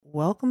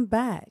welcome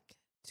back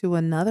to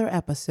another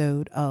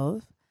episode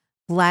of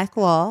Black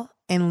Law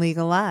and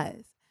Legal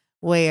Lies,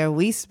 where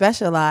we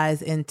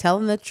specialize in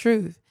telling the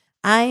truth.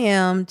 I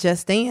am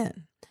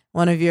Justine,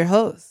 one of your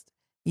hosts.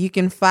 You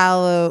can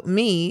follow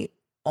me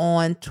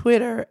on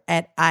Twitter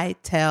at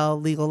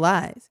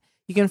ITellLegalLies.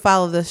 You can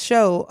follow the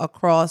show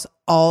across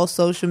all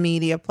social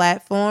media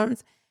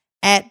platforms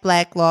at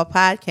Black Law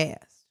Podcast.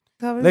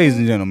 Ladies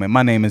and gentlemen,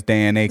 my name is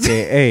Dan,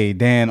 a.k.a.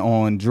 Dan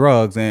on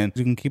Drugs, and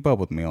you can keep up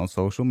with me on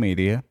social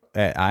media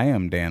at I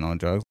am Dan on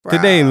Drugs. Bruh.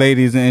 Today,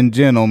 ladies and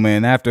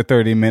gentlemen, after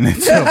 30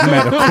 minutes of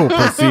medical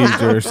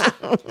procedures,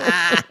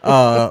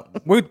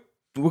 we're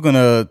going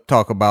to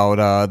talk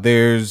about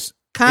there's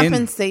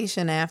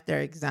compensation after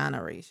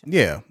exoneration.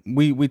 Yeah,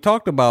 we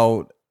talked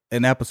about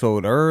an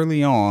episode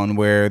early on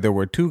where there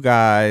were two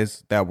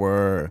guys that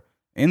were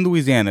in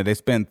Louisiana. They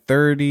spent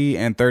 30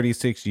 and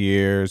 36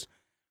 years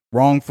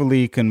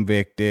wrongfully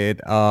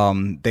convicted.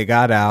 They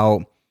got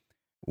out.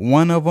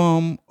 One of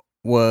them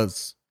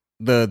was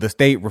the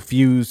state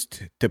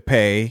refused to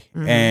pay,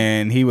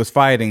 and he was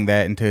fighting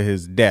that until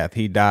his death.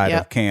 He died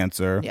of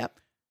cancer. Yep.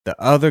 The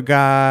other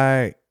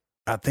guy,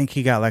 I think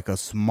he got like a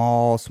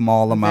small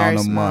amount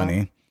of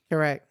money.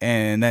 Correct.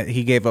 And that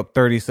he gave up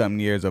 30-something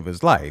years of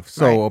his life.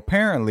 So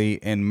apparently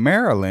in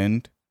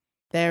Maryland,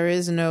 there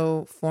is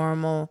no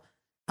formal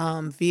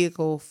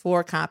vehicle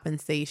for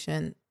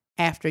compensation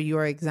after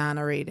you're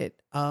exonerated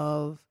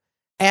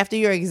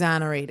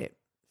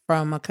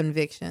from a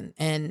conviction.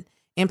 And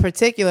in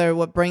particular,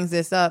 what brings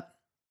this up,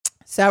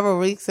 several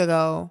weeks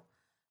ago,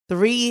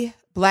 3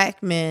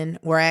 black men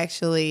were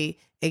actually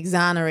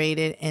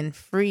exonerated and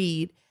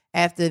freed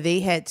after they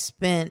had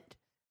spent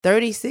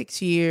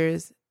 36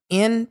 years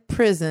in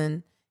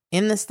prison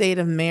in the state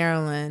of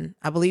Maryland.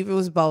 I believe it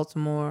was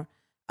Baltimore,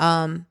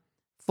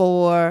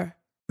 for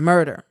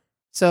murder.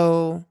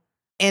 So,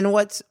 and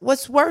what's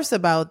worse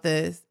about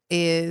this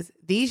is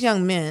these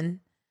young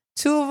men,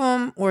 2 of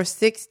them were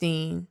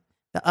 16,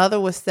 the other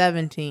was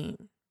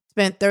 17,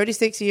 spent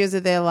 36 years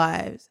of their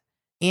lives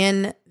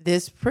in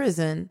this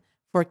prison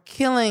for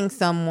killing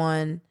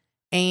someone.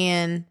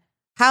 And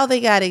how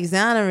they got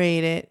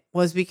exonerated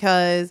was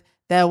because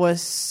that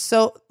was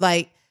so,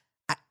 like,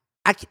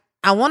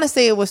 I want to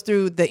say it was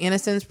through the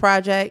Innocence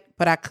Project,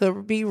 but I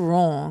could be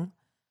wrong.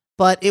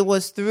 But it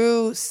was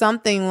through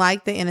something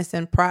like the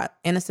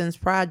Innocence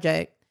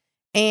Project.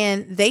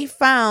 And they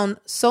found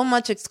so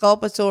much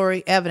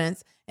exculpatory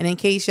evidence. And in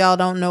case y'all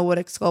don't know what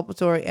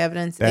exculpatory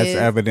evidence that's is,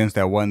 evidence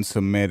that wasn't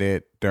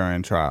submitted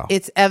during trial.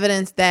 it's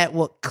evidence that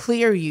will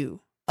clear you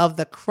of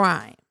the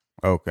crime.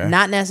 Okay.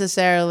 Not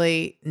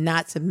necessarily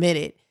not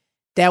submitted.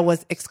 That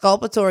was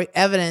exculpatory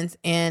evidence.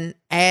 And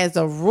as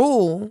a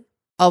rule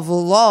of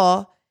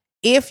law,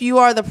 if you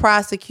are the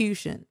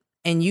prosecution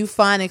and you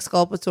find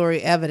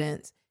exculpatory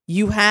evidence,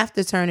 you have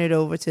to turn it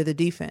over to the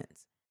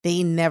defense.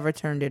 They never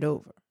turned it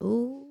over.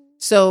 Ooh.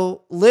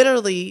 So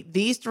literally,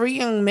 these 3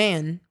 young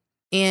men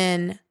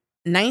in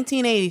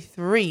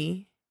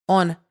 1983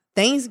 on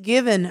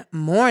Thanksgiving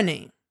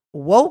morning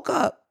woke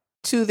up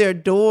to their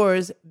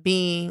doors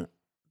being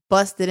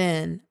busted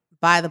in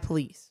by the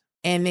police.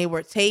 And they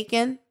were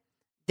taken.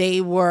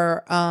 They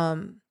were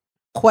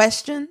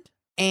questioned.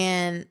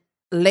 And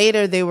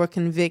later they were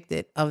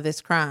convicted of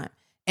this crime.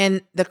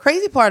 And the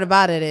crazy part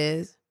about it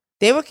is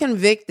they were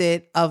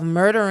convicted of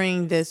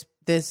murdering this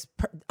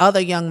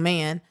other young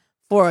man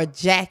for a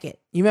jacket.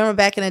 You remember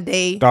back in the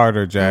day?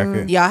 Starter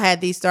jacket. Y'all had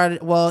these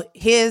started. Well,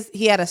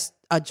 he had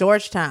a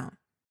Georgetown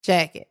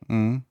jacket.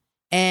 Mm.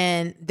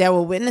 And there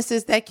were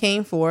witnesses that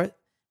came forth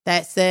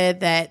that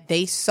said that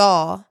they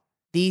saw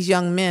these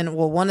young men,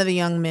 well, one of the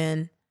young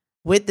men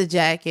with the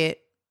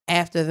jacket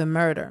after the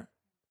murder.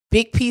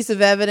 Big piece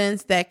of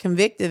evidence that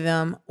convicted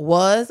them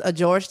was a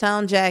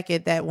Georgetown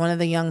jacket that one of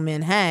the young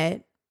men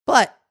had.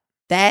 But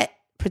that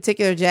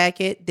particular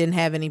jacket didn't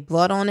have any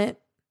blood on it,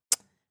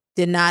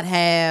 did not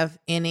have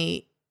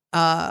any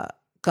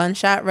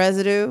gunshot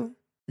residue,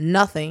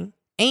 nothing.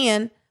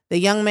 And the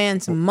young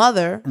man's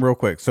mother... Real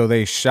quick. So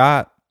they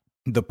shot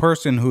the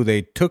person who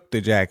they took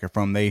the jacket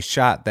from. They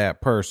shot that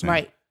person.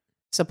 Right.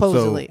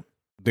 Supposedly. So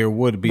there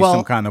would be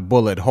some kind of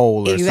bullet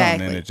hole or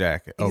something in the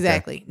jacket. Okay.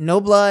 Exactly. No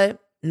blood,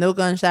 no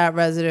gunshot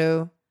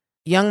residue.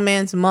 Young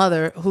man's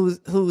mother,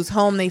 whose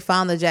home they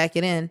found the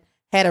jacket in,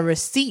 had a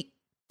receipt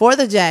for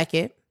the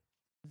jacket.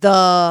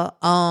 The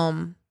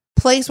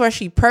place where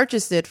she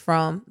purchased it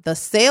from, the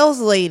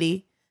sales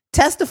lady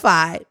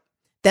testified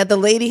that the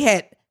lady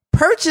had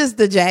purchased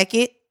the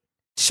jacket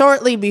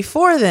shortly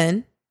before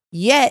then,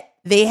 yet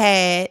they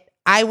had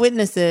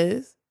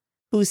eyewitnesses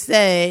who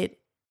said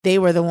they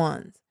were the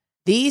ones.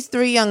 These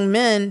 3 young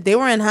men, they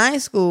were in high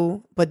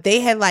school, but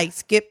they had like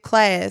skipped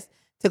class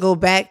to go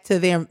back to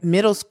their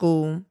middle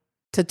school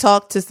to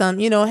talk to some,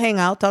 hang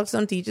out, talk to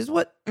some teachers.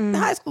 What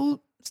high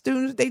school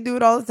students, they do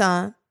it all the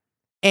time.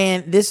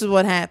 And this is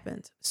what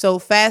happened. So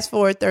fast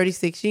forward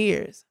 36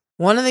 years.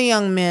 One of the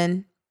young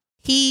men,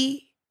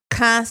 he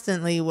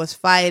constantly was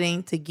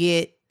fighting to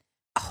get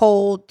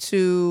hold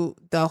to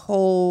the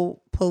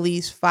whole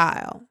police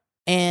file.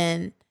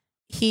 And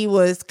he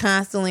was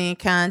constantly in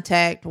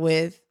contact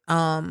with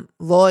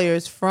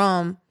lawyers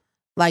from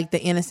like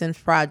the Innocence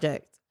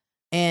Project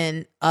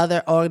and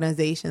other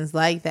organizations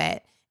like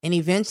that. And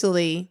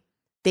eventually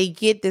they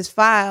get this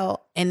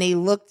file and they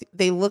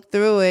look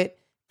through it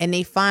and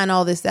they find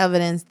all this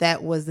evidence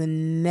that was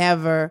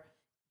never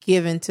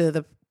given to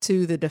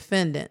the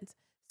defendants.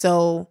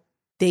 So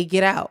they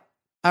get out.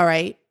 All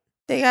right.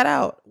 They got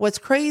out. What's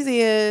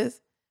crazy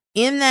is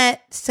in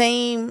that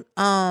same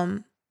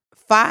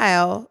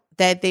file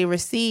that they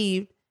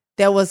received,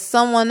 there was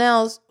someone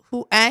else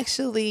who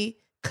actually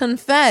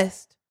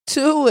confessed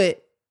to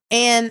it.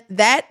 And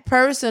that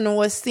person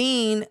was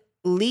seen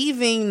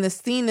leaving the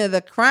scene of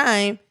the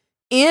crime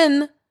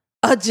in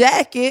a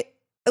jacket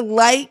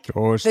like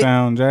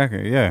Georgetown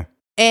jacket, yeah.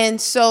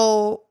 And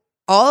so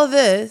all of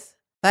this,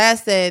 like I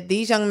said,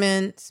 these young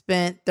men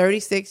spent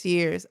 36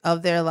 years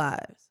of their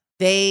lives.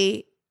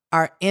 They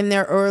are in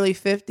their early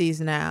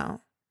 50s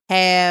now,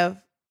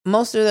 have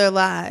most of their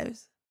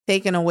lives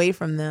taken away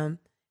from them.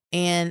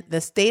 And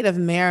the state of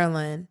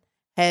Maryland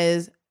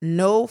has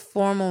no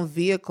formal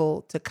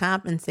vehicle to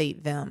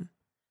compensate them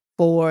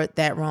for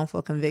that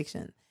wrongful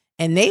conviction.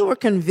 And they were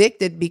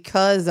convicted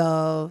because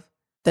of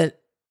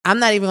I'm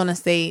not even going to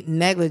say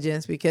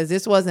negligence, because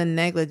this wasn't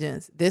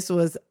negligence. This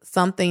was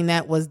something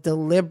that was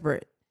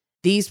deliberate.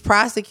 These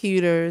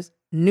prosecutors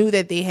knew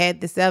that they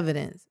had this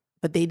evidence,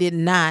 but they did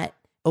not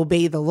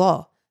obey the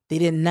law. They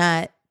did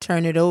not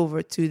turn it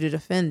over to the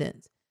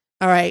defendants.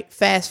 All right,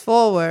 fast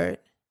forward,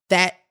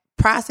 that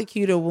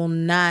prosecutor will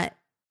not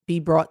be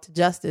brought to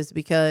justice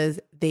because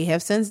they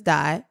have since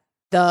died.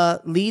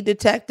 The lead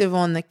detective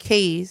on the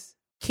case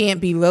can't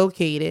be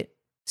located.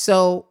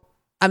 So,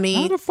 I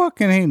mean, how the fuck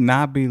can he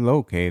not be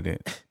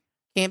located?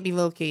 Can't be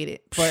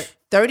located. But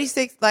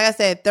 36, like I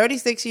said,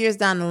 36 years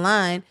down the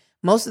line,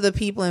 most of the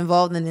people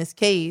involved in this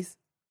case.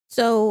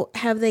 So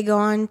have they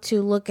gone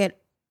to look at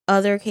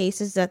other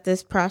cases that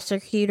this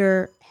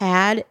prosecutor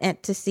had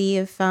and to see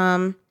if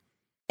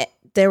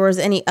there was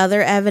any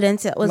other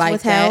evidence that was like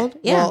withheld?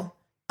 That? Yeah.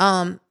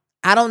 Well,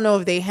 I don't know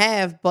if they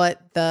have,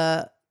 but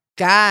the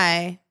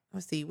guy,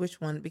 let's see which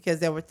one, because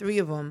there were 3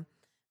 of them.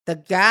 The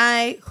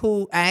guy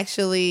who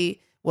actually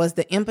was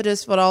the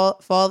impetus for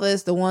all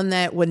this, the one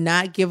that would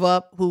not give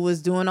up, who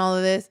was doing all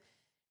of this,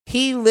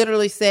 he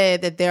literally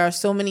said that there are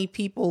so many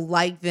people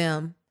like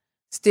them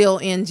still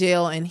in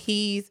jail, and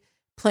he's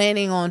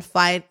planning on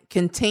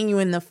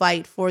continuing the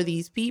fight for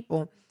these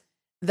people.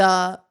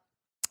 The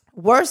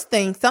worst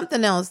thing,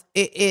 something else,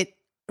 it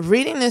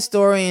reading this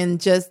story and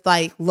just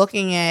like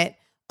looking at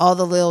all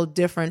the little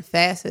different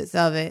facets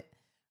of it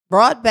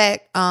brought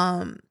back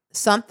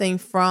something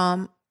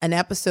from an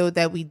episode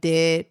that we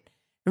did.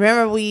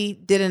 Remember, we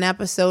did an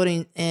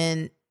episode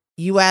and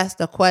you asked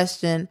a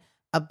question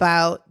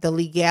about the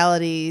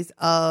legalities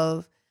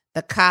of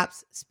the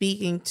cops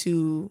speaking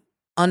to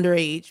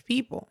underage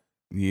people.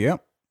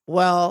 Yep.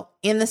 Well,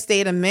 in the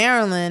state of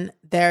Maryland,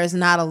 there is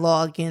not a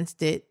law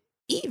against it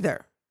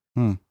either.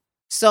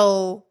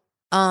 So,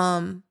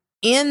 in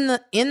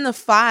the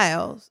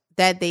files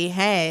that they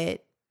had,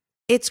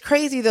 it's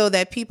crazy though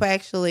that people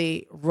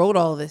actually wrote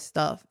all this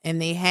stuff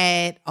and they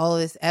had all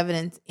of this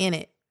evidence in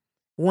it.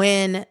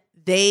 When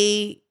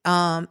they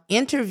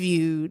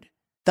interviewed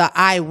the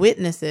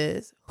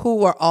eyewitnesses who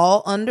were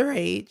all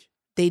underage,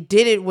 they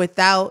did it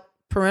without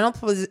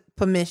parental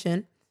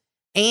permission,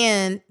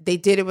 and they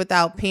did it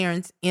without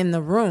parents in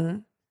the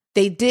room.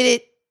 They did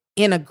it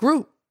in a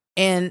group,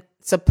 and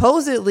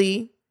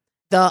supposedly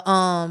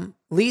the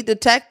lead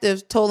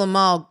detectives told them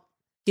all,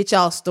 get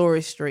y'all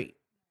story straight,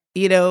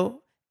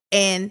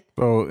 and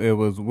so it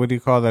was, what do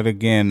you call that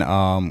again?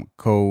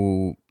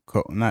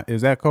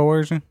 Is that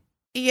coercion?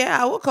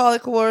 Yeah, I would call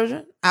it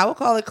coercion. I would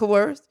call it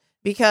coerced,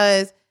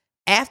 because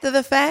after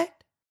the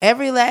fact,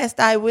 every last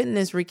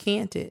eyewitness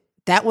recanted.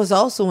 That was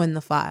also in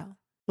the file.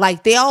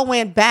 Like, they all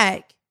went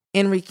back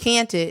and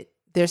recanted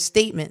their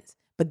statements,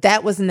 but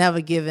that was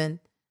never given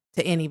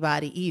to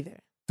anybody either.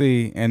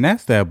 See, and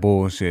that's that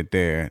bullshit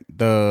there.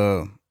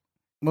 Well,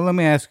 let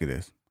me ask you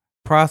this.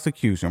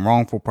 Prosecution,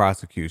 wrongful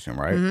prosecution,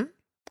 right?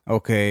 Mm-hmm.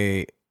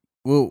 Okay,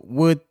 well,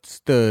 what's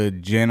the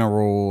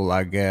general,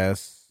 I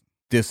guess,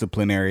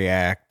 disciplinary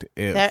act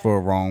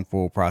for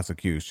wrongful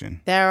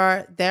prosecution?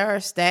 There are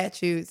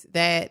statutes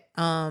that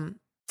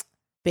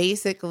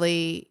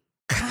basically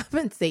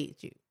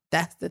compensate you.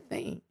 That's the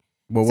thing.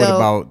 But what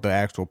about the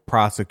actual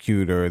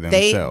prosecutor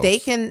themselves? They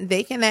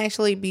can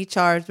actually be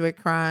charged with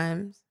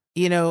crimes.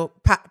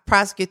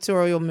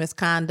 Prosecutorial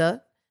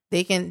misconduct.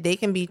 They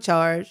can be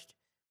charged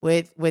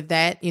with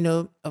that.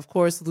 Of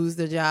course, lose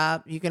their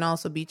job. You can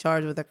also be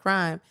charged with a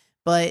crime.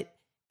 But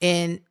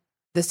in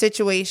the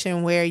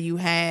situation where you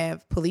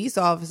have police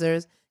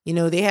officers,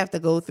 they have to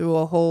go through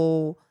a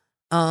whole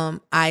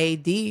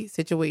IAD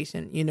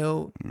situation.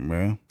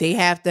 They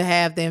have to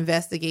have the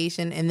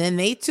investigation, and then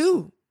they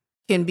too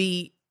can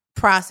be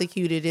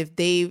prosecuted if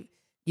they,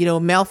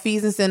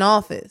 malfeasance in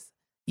office.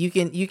 You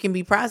can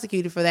be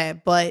prosecuted for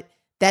that, but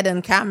that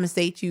doesn't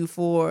compensate you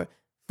for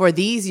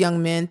these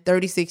young men.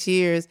 36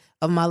 years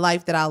of my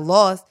life that I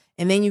lost,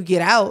 and then you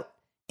get out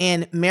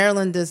And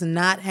Maryland does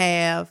not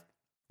have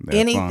That's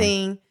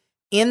anything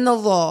in the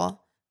law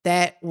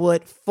that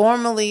would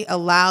formally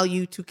allow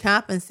you to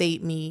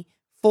compensate me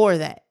for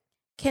that.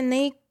 Can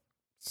they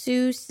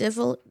sue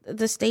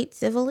the state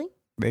civilly?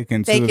 They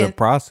can sue the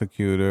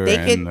prosecutor.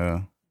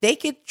 They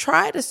could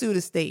try to sue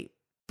the state,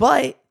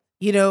 but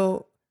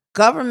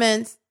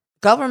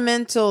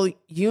governmental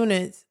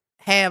units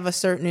have a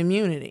certain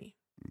immunity.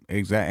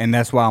 Exactly, and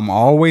that's why I'm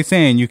always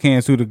saying you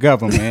can't sue the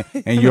government.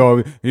 And you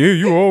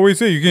always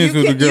say you can't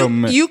sue the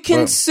government. You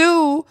can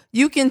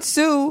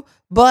sue,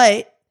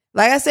 but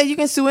like I said, you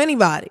can sue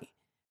anybody.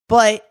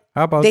 But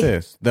how about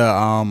this?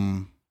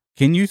 Can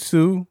you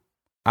sue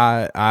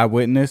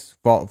eyewitness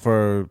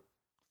for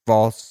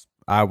false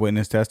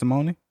eyewitness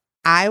testimony?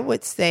 I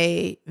would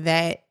say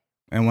that.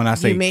 And when I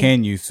say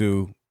can you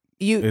sue,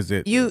 is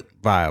it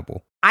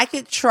viable? You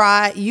could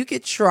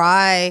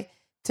try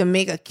to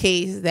make a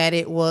case that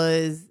it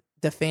was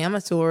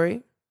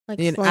defamatory, like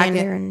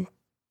slander,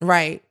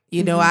 right?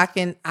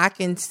 I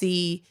can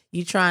see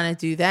you trying to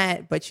do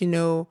that, but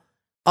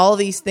all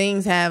these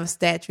things have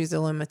statutes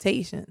of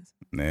limitations.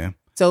 Yeah.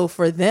 So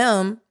for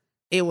them,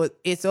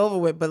 it's over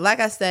with. But like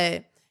I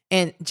said,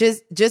 and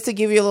just to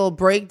give you a little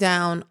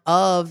breakdown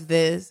of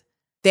this,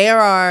 there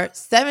are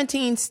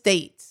 17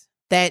 states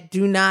that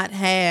do not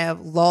have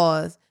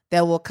laws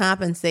that will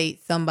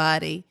compensate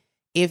somebody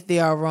if they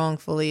are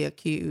wrongfully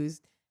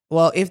accused.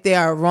 Well, if they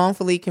are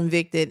wrongfully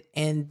convicted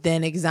and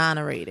then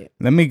exonerated.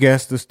 Let me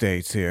guess the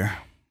states here.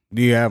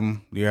 Do you have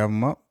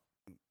them up?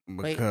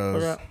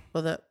 Because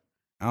hold up.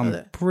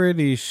 I'm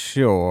pretty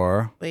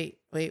sure. Wait.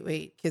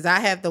 Because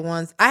I have the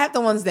ones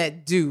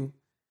that do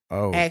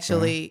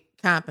actually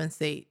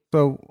compensate.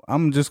 So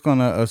I'm just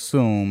gonna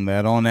assume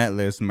that on that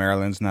list,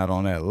 Maryland's not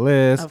on that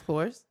list. Of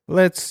course.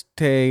 Let's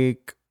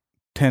take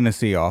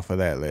Tennessee off of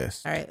that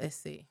list. All right, let's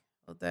see.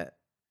 Hold up.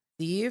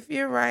 See if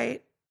you're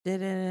right.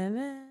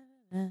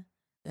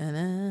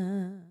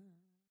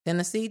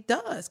 Tennessee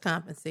does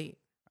compensate.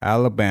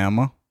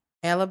 Alabama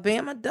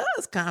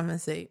does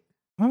compensate.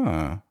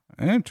 Huh.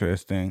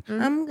 Interesting.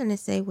 Mm-hmm. I'm going to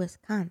say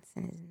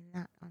Wisconsin is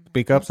not on that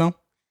Speak up list. some.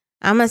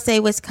 I'm going to say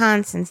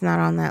Wisconsin's not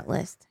on that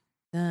list.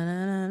 So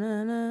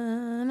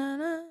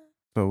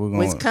we're going.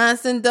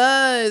 Wisconsin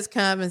does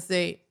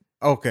compensate.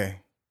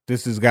 Okay.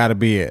 This has got to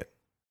be it.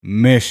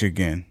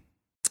 Michigan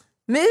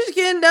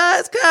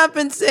does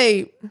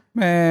compensate.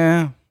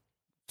 Man.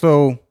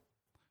 So,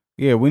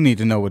 yeah, we need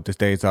to know what the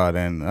states are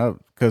then.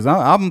 Because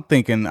I'm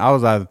thinking, I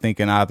was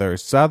either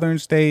southern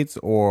states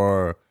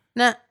or.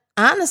 Now,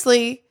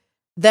 honestly,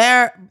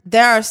 there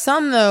are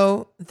some,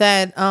 though,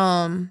 that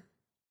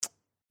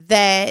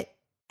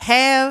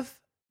have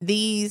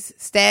these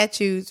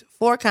statutes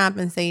for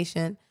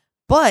compensation.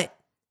 But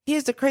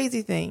here's the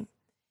crazy thing.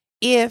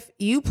 If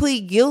you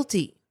plead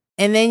guilty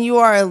and then you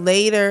are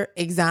later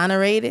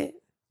exonerated.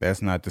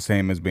 That's not the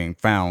same as being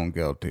found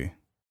guilty.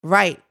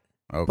 Right.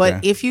 Okay.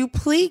 But if you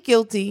plead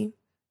guilty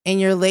and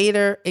you're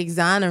later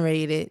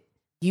exonerated,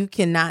 you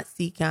cannot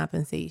seek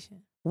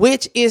compensation,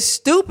 which is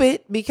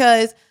stupid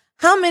because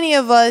how many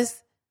of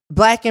us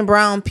Black and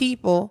brown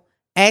people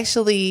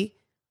actually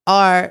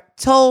are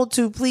told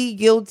to plead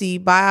guilty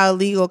by our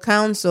legal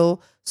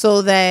counsel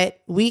so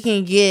that we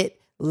can get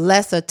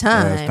lesser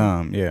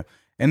time? Yeah.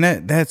 And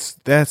that's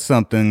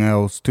something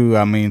else too.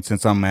 I mean,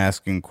 since I'm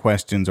asking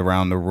questions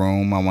around the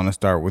room, I want to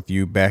start with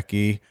you,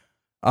 Becky.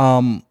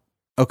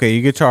 Okay,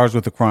 you get charged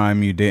with a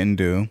crime you didn't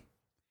do.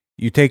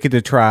 You take it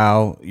to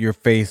trial, you're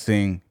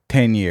facing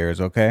 10 years,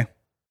 okay?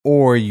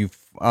 Or you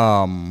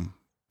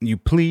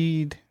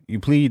plead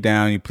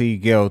down, you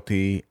plead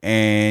guilty,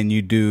 and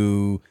you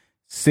do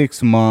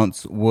 6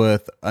 months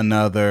with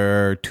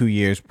another 2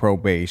 years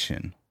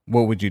probation.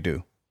 What would you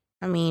do?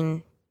 I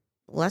mean,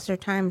 lesser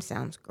time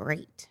sounds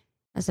great.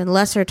 I said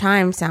lesser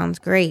time sounds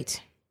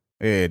great.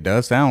 It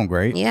does sound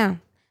great. Yeah.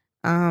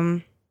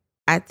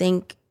 I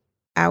think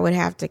I would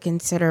have to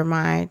consider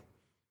my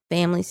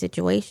family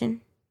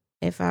situation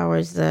if I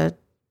was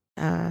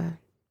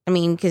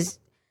because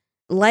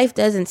life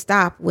doesn't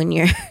stop when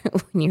you're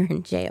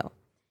in jail.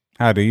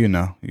 How do you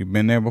know? You've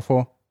been there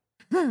before?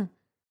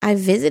 I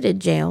visited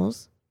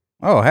jails.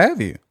 Oh,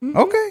 have you? Mm-hmm.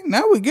 Okay,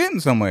 now we're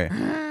getting somewhere.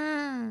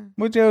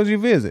 What jails you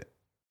visit?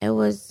 It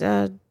was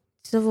a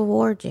Civil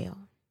War jail.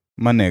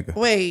 My nigga.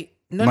 Wait,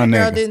 no, the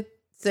girl didn't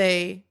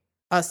say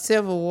a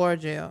Civil War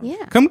jail.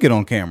 Yeah. Come get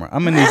on camera.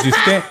 I'm going to need you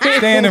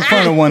stand in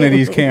front of one of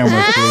these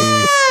cameras,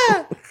 please.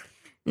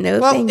 No,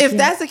 well, if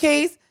that's the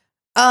case,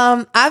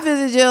 I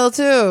visited jail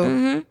too.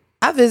 Mm-hmm.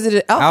 I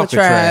visited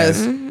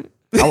Alcatraz. Mm-hmm.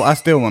 I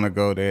still want to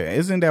go there.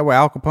 Isn't that where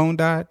Al Capone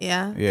died?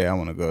 Yeah. Yeah, I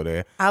want to go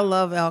there. I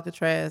love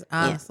Alcatraz,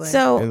 honestly. Yeah.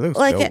 So,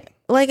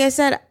 like I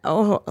said,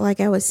 like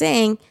I was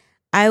saying,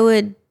 I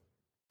would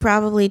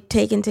probably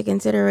take into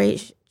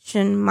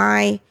consideration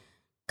my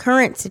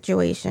current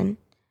situation.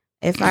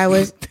 If I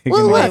was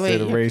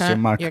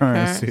my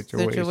current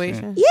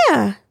situation.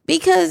 Yeah,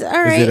 because all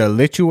right. Is it a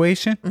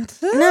lituation?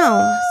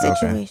 No,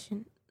 situation.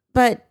 Okay.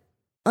 But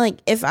like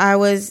if I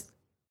was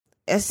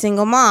a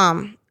single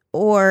mom,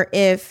 or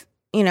if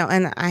you know,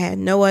 and I had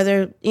no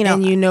other, you know.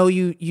 And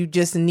you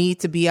just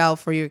need to be out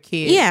for your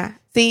kids. Yeah.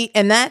 See,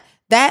 and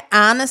that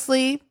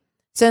honestly,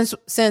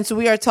 since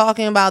we are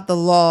talking about the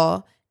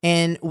law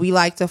and we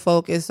like to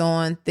focus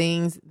on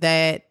things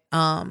that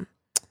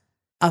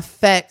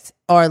affect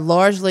or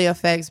largely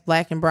affects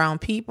Black and brown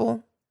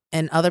people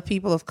and other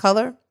people of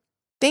color,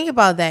 think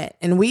about that.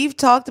 And we've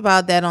talked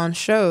about that on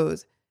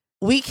shows.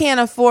 We can't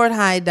afford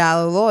high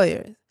dollar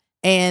lawyers.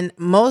 And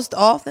most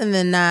often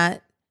than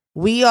not,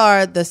 we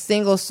are the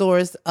single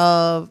source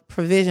of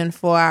provision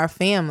for our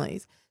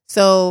families.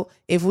 So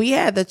if we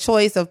had the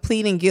choice of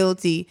pleading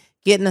guilty,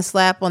 getting a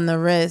slap on the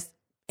wrist,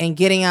 and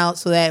getting out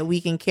so that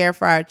we can care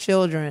for our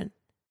children.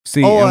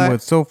 See, and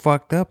what's so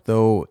fucked up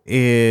though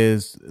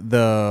is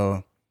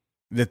the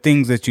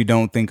things that you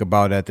don't think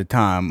about at the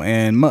time.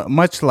 And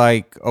much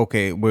like,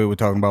 okay, we were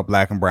talking about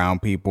Black and brown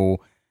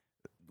people,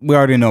 we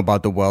already know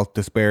about the wealth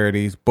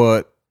disparities,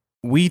 but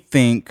we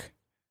think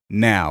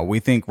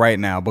right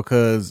now,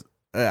 because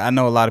I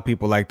know a lot of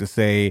people like to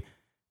say,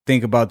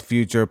 think about the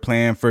future,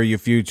 plan for your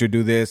future,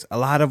 do this. A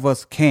lot of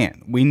us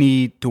can't. We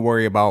need to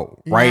worry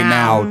about right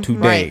now today.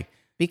 Right.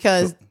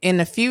 Because in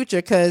the future,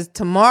 because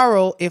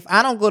tomorrow, if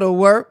I don't go to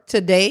work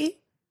today,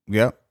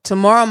 yep,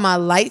 tomorrow my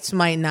lights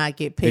might not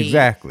get paid.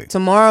 Exactly.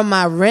 Tomorrow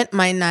my rent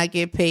might not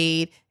get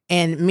paid,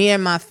 and me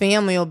and my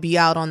family will be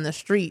out on the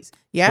streets.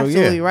 You're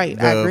absolutely right.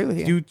 I agree with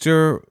you.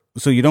 Future.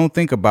 So you don't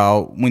think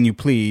about, when you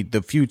plead,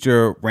 the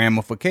future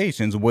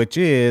ramifications, which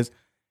is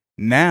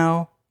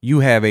now you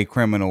have a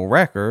criminal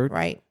record.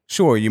 Right.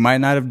 Sure, you might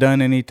not have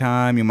done any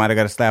time. You might have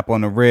got a slap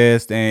on the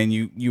wrist and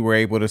you were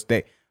able to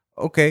stay.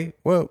 Okay,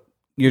 well,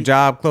 your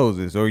job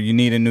closes or you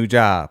need a new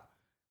job.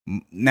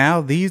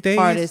 Now, these days,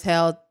 hard as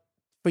hell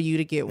for you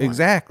to get one.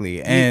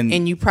 Exactly.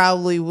 And you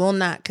probably will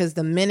not, because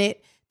the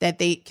minute that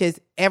because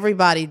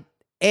everybody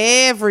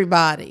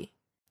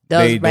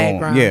does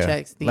background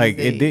checks these days.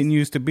 It didn't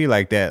used to be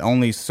like that.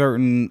 Only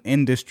certain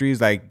industries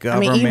like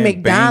government, even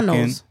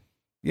McDonald's.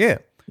 Banking, yeah.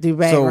 Do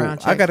background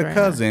checks. I got a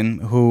cousin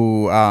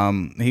who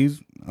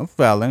he's a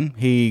felon.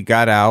 He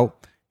got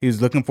out. He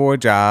was looking for a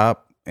job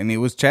and he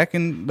was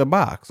checking the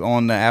box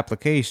on the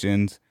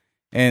applications.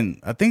 And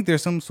I think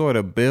there's some sort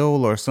of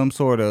bill or some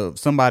sort of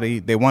somebody,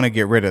 they want to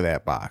get rid of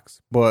that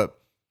box. But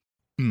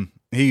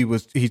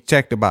he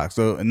checked the box,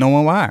 so no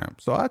one will hire him.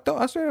 So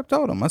I straight up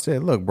told him, I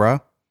said, look, bro,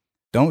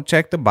 don't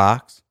check the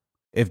box.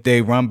 If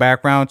they run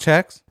background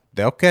checks,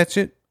 they'll catch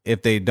it.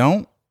 If they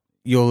don't,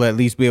 you'll at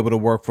least be able to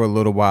work for a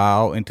little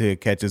while until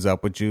it catches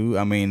up with you.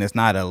 I mean, it's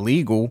not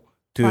illegal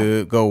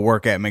to go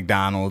work at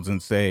McDonald's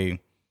and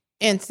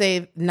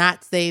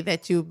not say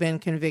that you've been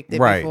convicted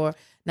before.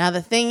 Now,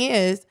 the thing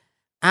is,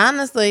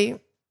 honestly,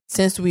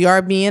 since we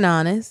are being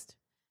honest,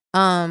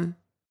 there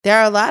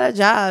are a lot of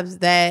jobs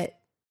that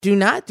do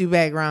not do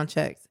background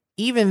checks,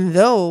 even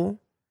though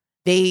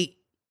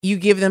you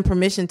give them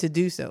permission to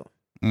do so.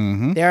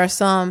 Mm-hmm. There are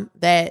some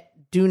that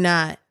do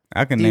not.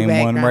 I can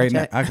name one right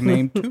now. I can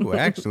name two,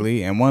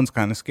 actually, and one's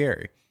kind of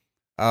scary.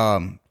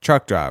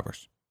 Truck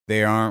drivers.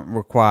 They aren't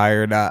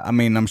required. I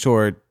mean, I'm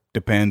sure it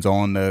depends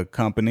on the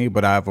company,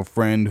 but I have a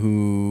friend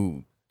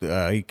who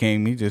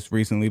he just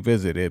recently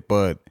visited,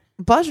 but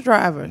bus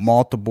drivers.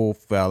 Multiple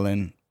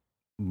felon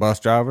bus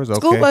drivers. Okay.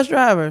 School bus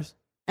drivers.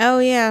 Oh,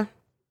 yeah.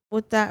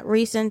 With that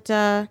recent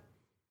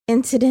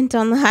incident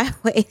on the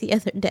highway the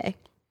other day.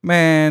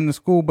 Man, the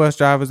school bus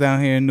drivers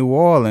down here in New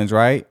Orleans,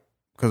 right?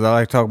 Because I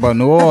like to talk about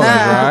New Orleans,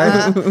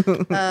 right?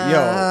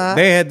 Yo,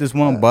 they had this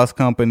one bus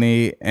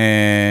company,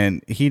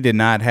 and he did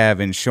not have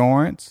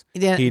insurance.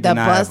 The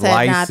bus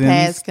had not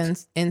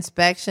passed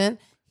inspection.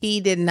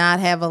 He did not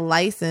have a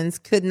license,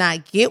 could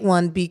not get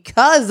one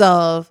because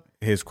of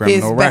his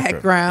criminal record.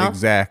 Background.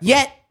 Exactly.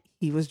 Yet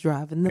he was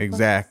driving the bus.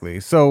 Exactly.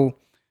 So,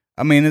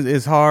 I mean,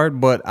 it's hard,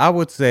 but I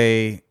would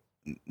say,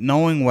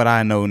 knowing what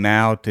I know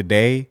now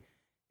today,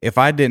 if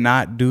I did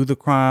not do the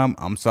crime,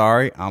 I'm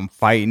sorry, I'm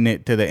fighting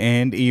it to the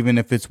end, even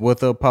if it's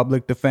with a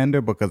public defender,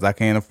 because I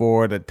can't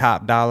afford a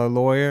top dollar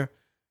lawyer.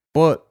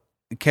 But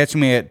catch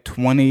me at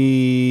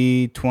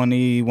 20,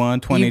 21,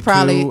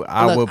 22,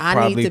 I would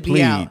probably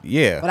plead.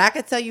 Yeah. But I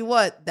could tell you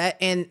what,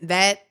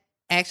 that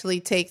actually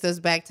takes us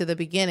back to the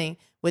beginning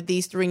with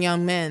these three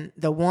young men.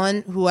 The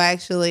one who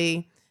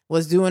actually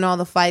was doing all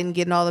the fighting,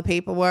 getting all the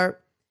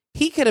paperwork,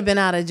 he could have been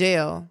out of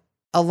jail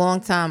a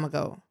long time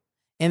ago.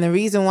 And the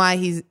reason why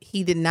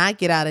he did not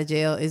get out of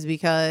jail is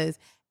because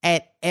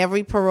at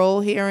every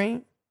parole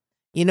hearing,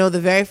 the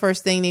very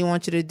first thing they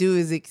want you to do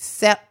is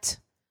accept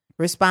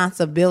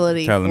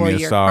responsibility for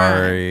your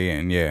sorry crime.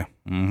 And yeah.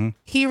 Mm-hmm.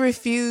 He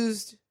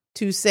refused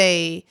to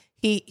say,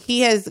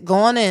 he has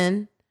gone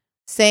in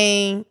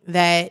saying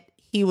that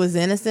he was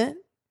innocent.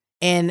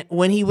 And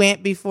when he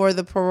went before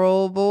the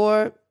parole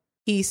board,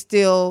 he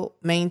still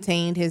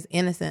maintained his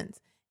innocence.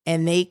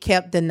 And they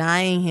kept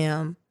denying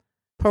him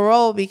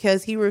parole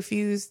because he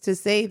refused to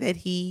say that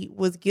he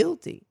was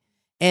guilty.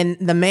 And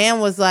the man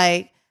was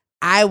like,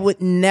 I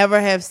would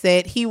never have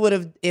said, he would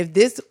have, if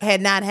this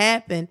had not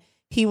happened,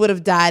 he would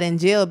have died in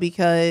jail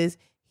because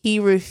he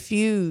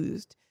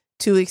refused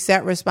to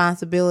accept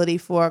responsibility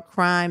for a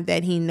crime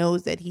that he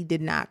knows that he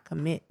did not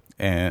commit.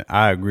 And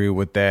I agree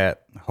with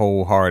that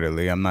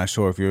wholeheartedly. I'm not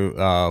sure if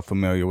you're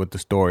familiar with the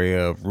story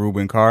of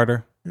Reuben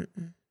Carter.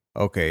 Mm-mm.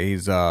 Okay,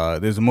 he's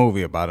there's a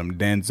movie about him.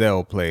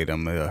 Denzel played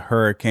him,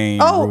 Hurricane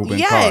Reuben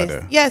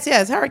Carter. Yes,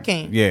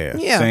 Hurricane.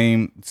 Yeah,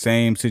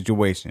 same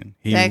situation.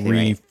 He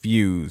exactly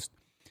refused.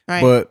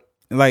 Right. But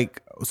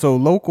like, so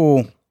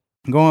local,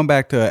 going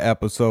back to an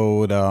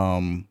episode,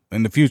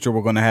 in the future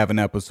we're going to have an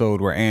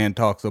episode where Ann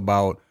talks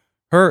about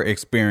her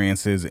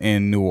experiences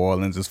in New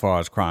Orleans as far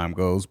as crime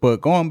goes. But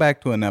going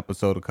back to an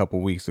episode a couple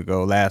weeks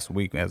ago, last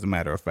week as a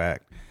matter of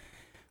fact,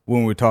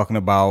 when we were talking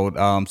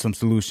about some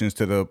solutions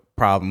to the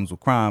problems with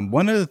crime,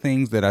 one of the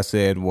things that I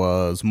said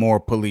was more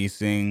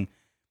policing.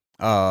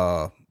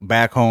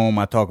 Back home,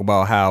 I talk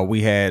about how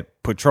we had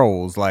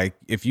patrols. Like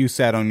if you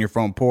sat on your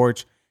front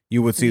porch,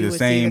 you would see the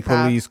same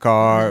police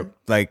car,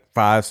 like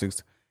 5,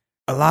 6.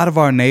 A lot of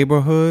our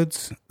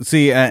neighborhoods,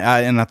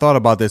 I thought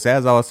about this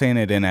as I was saying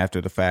it in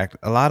after the fact.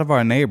 A lot of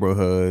our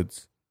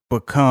neighborhoods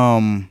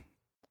become,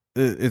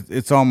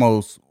 it's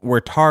almost,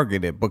 we're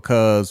targeted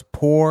because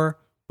poor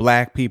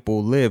Black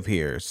people live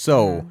here.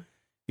 So,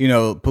 you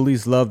know,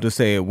 police love to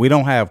say, we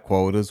don't have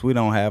quotas. We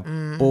don't have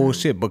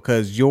bullshit,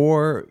 because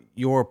your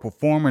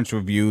performance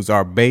reviews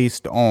are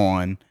based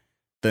on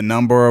the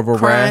number of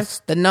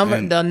arrests, the number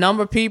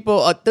of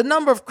people, the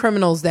number of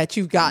criminals that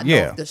you've gotten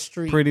off the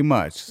street. Pretty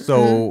much.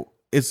 So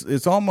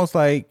it's almost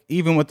like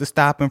even with the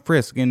stop and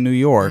frisk in New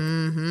York,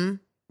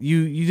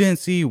 you didn't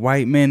see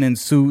white men in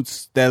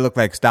suits that look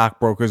like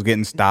stockbrokers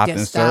getting stopped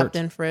and searched.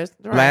 And frisked.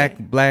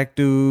 Right. Black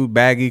dude,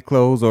 baggy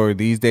clothes, or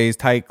these days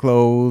tight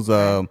clothes.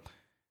 So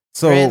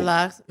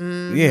dreadlocks.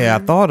 Yeah, I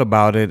thought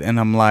about it and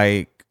I'm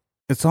like,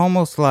 it's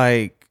almost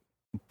like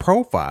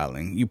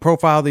profiling. You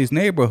profile these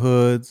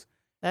neighborhoods.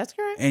 That's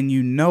correct. And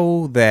you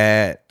know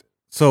that.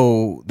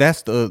 So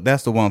that's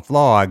the one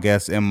flaw, I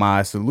guess, in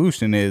my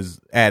solution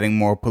is adding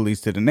more police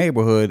to the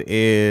neighborhood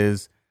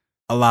is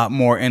a lot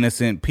more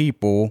innocent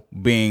people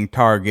being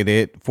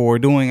targeted for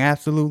doing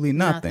absolutely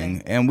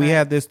nothing. And we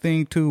have this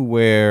thing too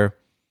where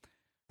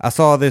I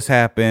saw this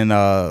happen.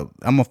 I'm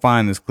gonna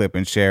find this clip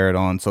and share it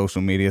on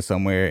social media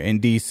somewhere in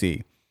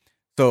DC.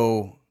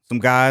 So some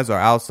guys are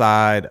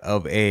outside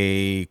of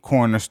a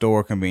corner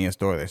store, convenience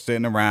store. They're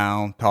sitting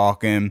around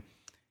talking.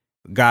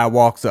 Guy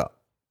walks up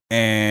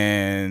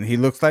and he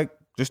looks like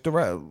just the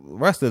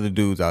rest of the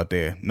dudes out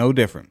there, no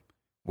different.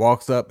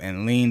 Walks up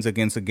and leans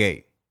against a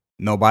gate.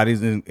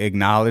 Nobody's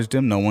acknowledged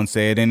him. No one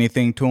said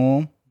anything to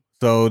him.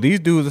 So these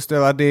dudes are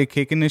still out there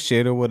kicking the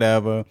shit or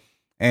whatever,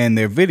 and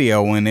they're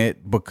videoing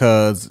it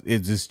because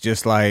it's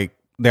just like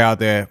they're out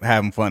there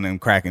having fun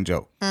and cracking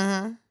jokes.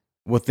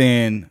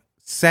 Within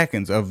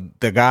seconds of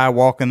the guy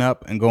walking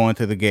up and going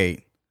to the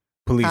gate,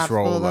 police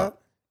roll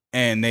up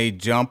and they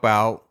jump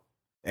out.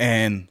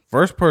 And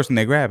first person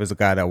they grab is the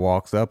guy that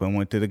walks up and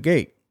went to the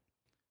gate.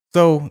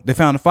 So they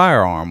found a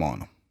firearm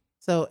on him.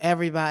 So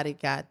everybody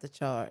got the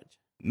charge.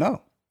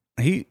 No.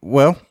 The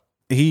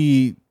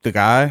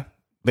guy,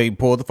 they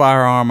pulled the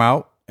firearm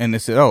out and they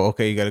said, oh,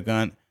 okay, you got a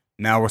gun.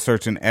 Now we're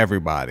searching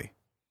everybody.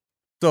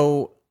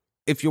 So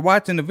if you're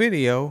watching the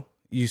video,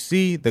 you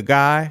see the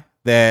guy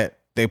that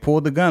they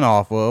pulled the gun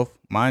off of.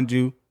 Mind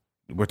you,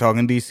 we're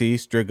talking DC,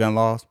 strict gun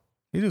laws.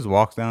 He just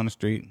walks down the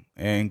street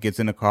and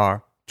gets in the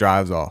car,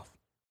 drives off.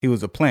 He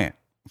was a plant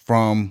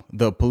from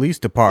the police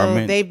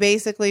department. So they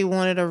basically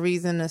wanted a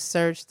reason to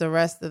search the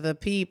rest of the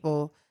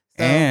people.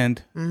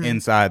 And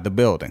inside the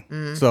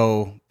building.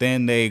 So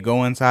then they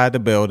go inside the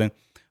building.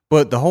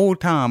 But the whole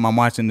time I'm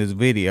watching this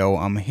video,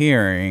 I'm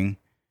hearing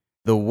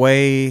the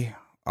way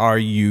our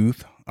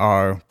youth,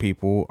 our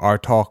people are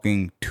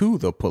talking to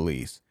the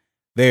police.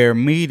 They're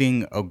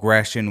meeting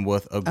aggression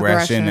with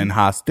aggression and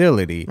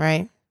hostility.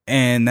 Right.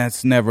 And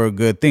that's never a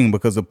good thing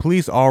because the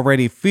police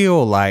already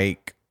feel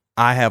like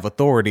I have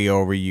authority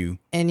over you.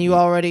 And you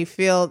already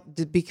feel,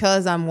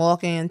 because I'm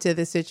walking into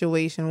this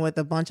situation with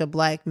a bunch of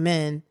Black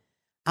men,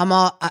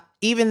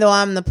 even though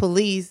I'm the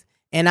police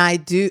and I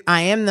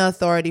am the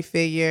authority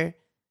figure,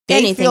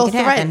 they feel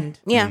threatened.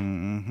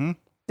 Yeah.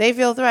 They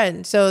feel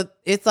threatened. So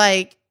it's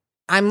like,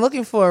 I'm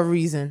looking for a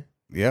reason.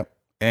 Yep.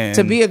 And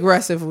to be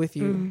aggressive with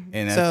you.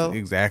 And that's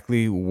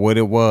exactly what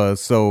it was.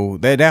 So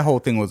that whole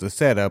thing was a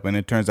setup, and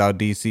it turns out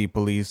DC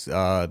police,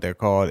 they're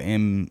called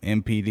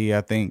MPD,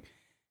 I think.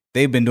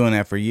 They've been doing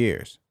that for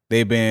years.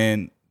 They've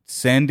been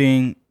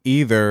sending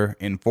either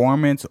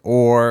informants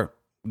or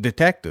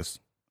detectives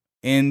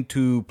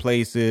into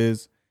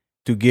places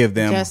to give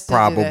them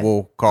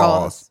probable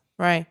cause.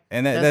 Right.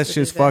 And that's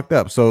just fucked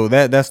up. So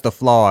that's the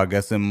flaw, I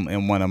guess,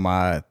 in one of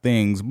my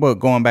things. But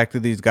going back to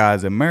these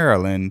guys in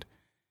Maryland,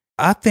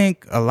 I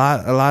think a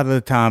lot of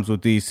the times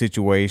with these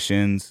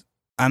situations,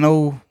 I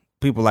know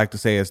people like to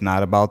say it's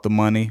not about the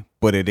money,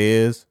 but it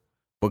is,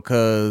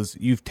 because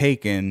you've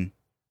taken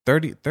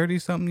 30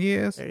 something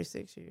years,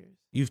 36 years.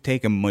 You've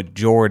taken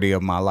majority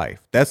of my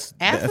life. That's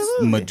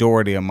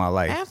majority of my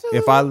life. Absolutely.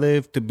 If I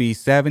live to be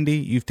 70,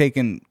 you've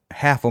taken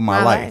half of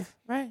my life.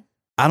 Right.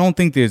 I don't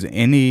think there's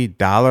any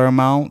dollar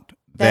amount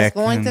that's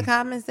going to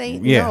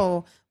compensate. Yeah.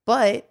 No,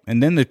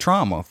 And then the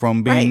trauma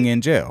from being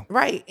in jail.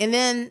 Right. And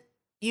then,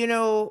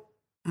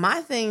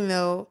 my thing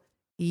though,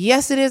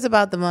 yes, it is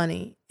about the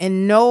money.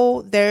 And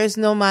no, there is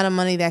no amount of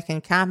money that can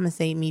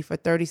compensate me for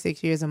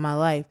 36 years of my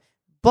life.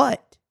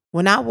 But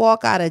when I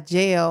walk out of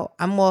jail,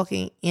 I'm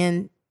walking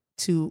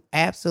into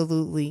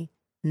absolutely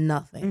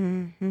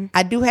nothing. Mm-hmm.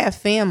 I do have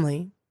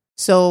family.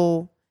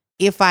 So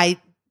if I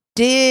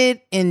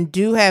did and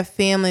do have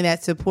family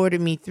that supported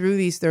me through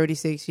these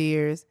 36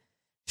 years,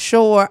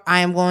 sure,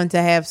 I am going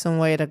to have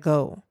somewhere to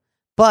go.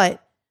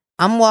 But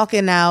I'm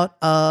walking out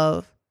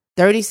of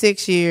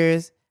 36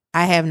 years.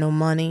 I have no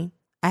money.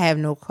 I have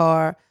no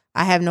car.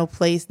 I have no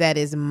place that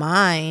is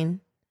mine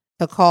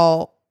to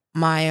call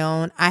my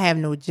own. I have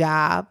no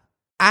job.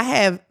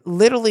 I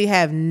literally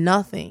have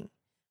nothing.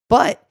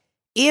 But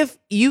if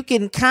you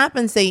can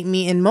compensate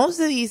me in most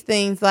of these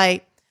things,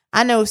 like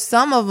I know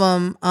some of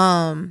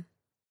them,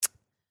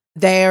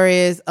 there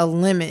is a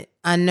limit.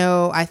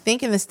 I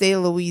think in the state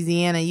of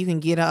Louisiana, you can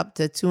get up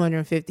to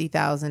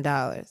 $250,000.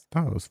 I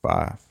thought it was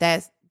 5.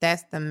 That's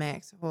the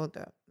max. Hold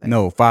up.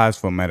 No, 5's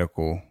for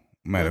medical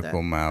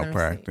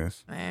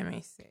malpractice. Let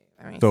me see.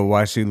 So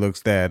while she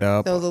looks that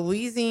up. So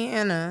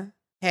Louisiana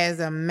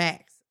has a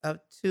max of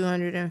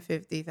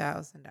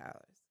 $250,000.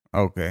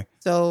 Okay.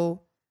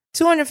 So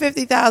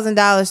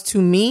 $250,000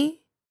 to me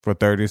for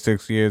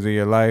 36 years of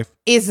your life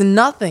is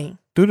nothing.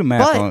 Do the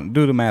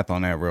math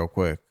on that real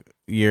quick.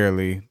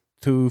 Yearly,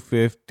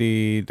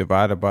 250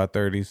 divided by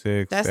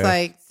 36. That's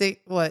like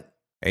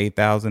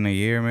 8,000 a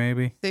year,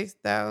 maybe.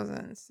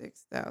 6,000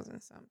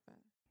 something.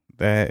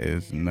 That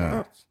is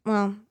nuts.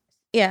 Well,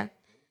 yeah,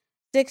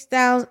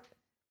 6,000.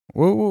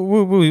 What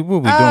we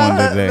doing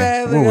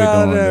today? What we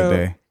doing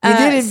today? You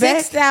did it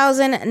back.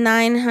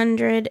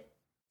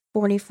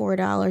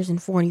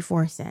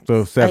 $6,944.44.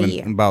 So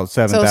about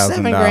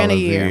 $7,000 a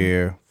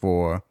year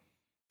for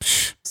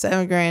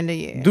 $7,000 a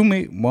year. Do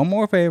me one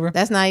more favor.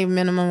 That's not even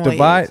minimum wage.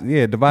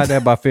 Divide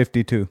that by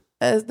 52.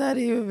 That's not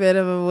even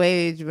minimum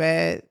wage,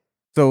 man.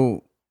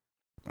 So,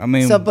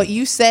 but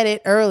you said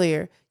it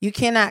earlier. You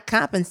cannot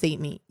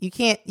compensate me. You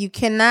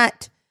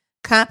cannot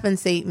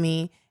compensate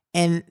me,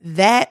 and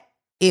that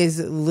is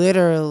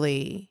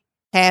literally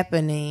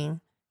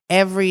happening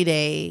every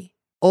day,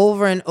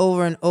 over and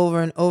over and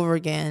over and over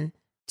again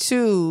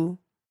to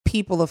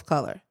people of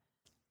color,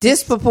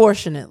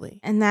 disproportionately.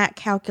 And that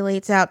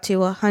calculates out to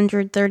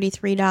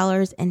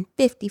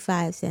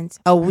 $133.55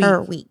 a week.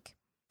 Per week.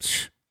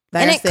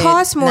 And it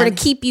costs more to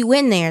keep you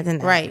in there than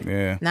that. Right.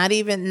 Yeah. Not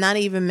even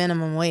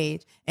minimum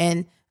wage.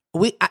 And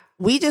we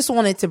just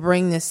wanted to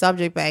bring this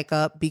subject back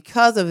up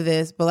because of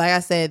this. But like I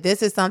said,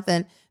 this is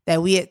something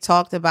that we had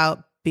talked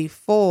about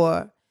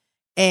before.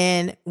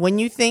 And when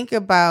you think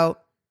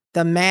about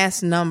the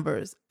mass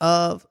numbers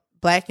of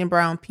Black and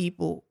brown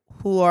people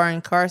who are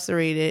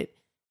incarcerated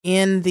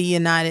in the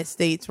United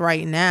States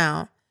right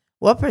now,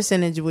 what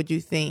percentage would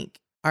you think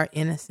are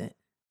innocent?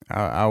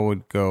 I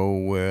would go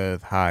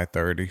with high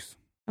 30s.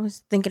 I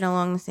was thinking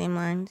along the same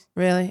lines.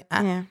 Really?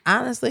 Yeah.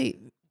 Honestly,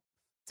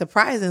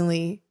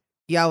 surprisingly,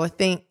 y'all would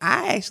think,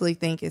 I actually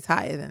think it's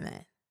higher than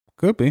that.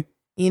 Could be.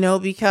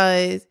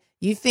 Because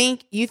you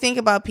think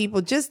about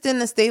people just in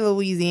the state of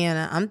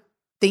Louisiana. I'm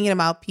thinking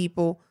about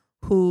people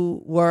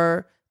who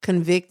were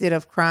convicted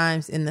of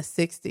crimes in the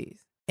 60s,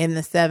 in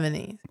the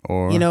 70s.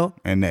 Or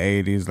in the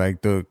 80s,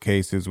 like the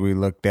cases we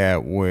looked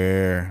at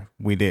where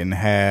we didn't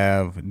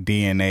have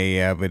DNA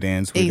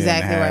evidence.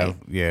 Exactly right.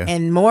 Yeah.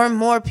 And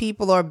more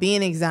people are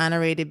being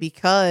exonerated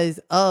because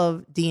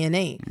of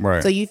DNA.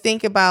 Right. So you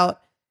think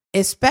about,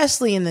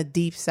 especially in the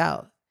Deep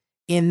South,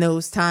 in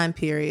those time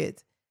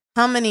periods,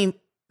 how many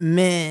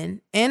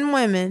men and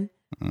women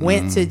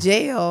went to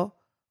jail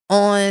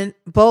on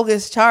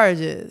bogus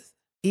charges,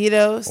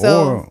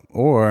 so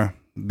or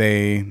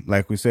they,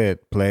 like we said,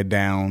 pled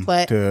down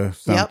to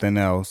something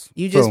else.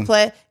 You just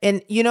pled.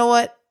 And you know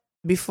what?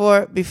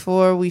 Before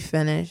we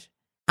finish,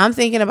 I'm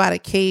thinking about a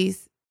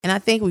case, and I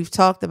think we've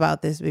talked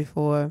about this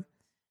before,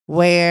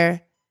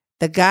 where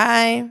the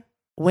guy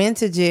went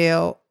to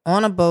jail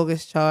on a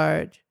bogus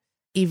charge.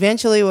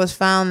 Eventually it was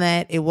found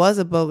that it was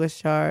a bogus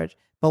charge,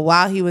 but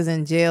while he was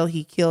in jail,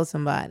 he killed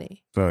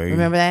somebody. So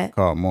remember that?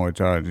 Caught more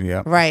charges,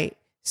 yeah. Right.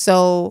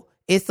 So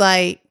it's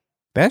like,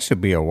 that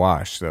should be a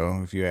wash,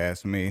 though, if you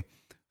ask me.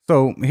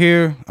 So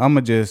here, I'm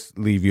going to just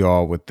leave you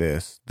all with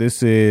this.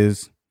 This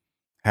is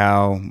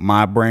how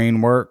my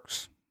brain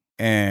works.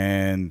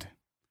 And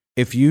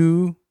if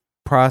you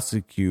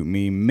prosecute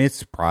me,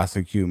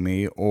 misprosecute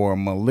me, or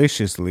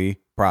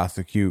maliciously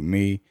prosecute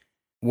me,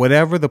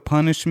 whatever the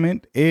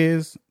punishment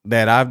is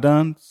that I've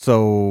done.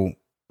 So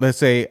let's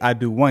say I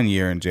do 1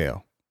 year in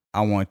jail.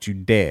 I want you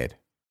dead.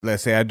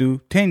 Let's say I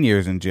do 10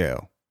 years in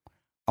jail.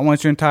 I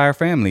want your entire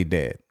family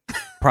dead.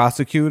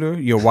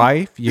 Prosecutor, your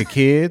wife, your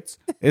kids.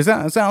 It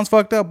sounds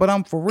fucked up, but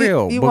I'm for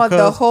real. You want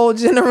the whole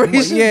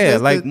generation.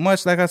 Yeah,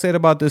 much like I said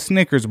about the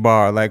Snickers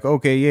bar. Like,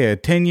 okay, yeah,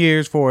 10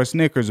 years for a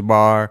Snickers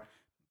bar.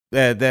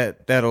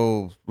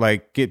 That'll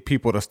like get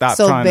people to stop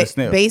trying to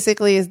sniff.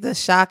 Basically, it's the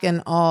shock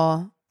and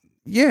awe.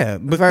 Yeah,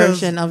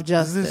 version of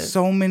justice. There's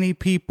so many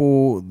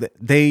people that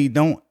they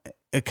don't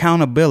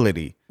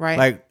accountability. Right.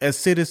 Like, as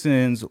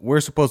citizens,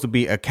 we're supposed to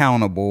be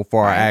accountable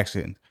for our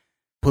actions.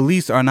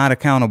 Police are not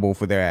accountable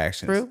for their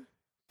actions. True.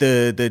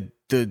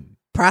 The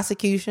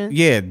prosecution.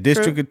 Yeah,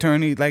 district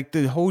attorney, like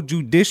the whole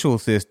judicial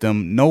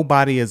system,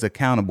 nobody is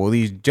accountable.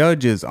 These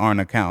judges aren't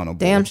accountable.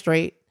 Damn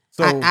straight.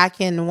 So I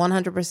can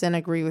 100%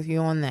 agree with you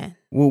on that.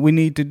 What we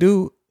need to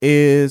do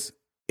is,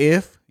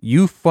 if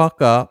you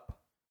fuck up,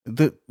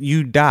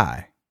 you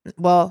die.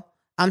 Well,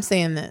 I'm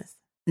saying this.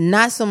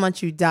 Not so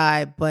much you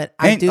die, but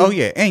and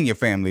your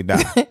family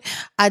die.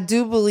 I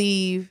do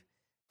believe,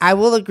 I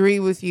will agree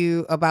with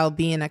you about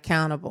being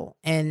accountable.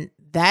 And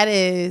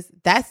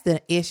that's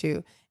the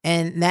issue.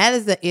 And that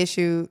is the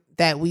issue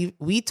that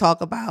we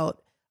talk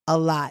about a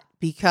lot,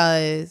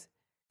 because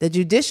the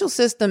judicial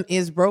system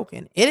is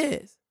broken. It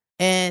is.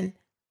 And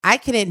I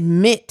can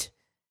admit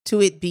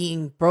to it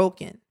being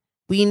broken.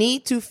 We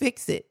need to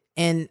fix it.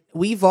 And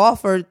we've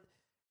offered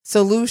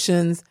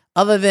solutions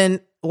other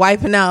than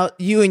wiping out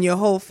you and your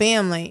whole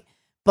family.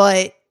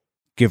 But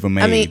give them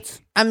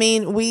AIDS. I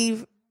mean,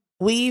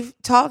 we've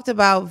talked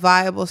about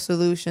viable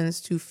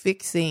solutions to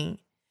fixing.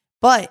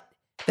 But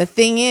the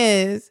thing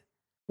is,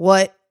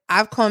 what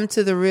I've come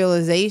to the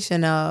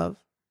realization of,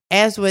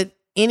 as with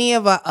any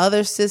of our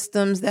other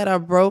systems that are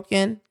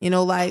broken,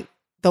 like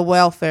the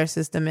welfare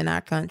system in our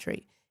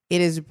country,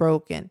 it is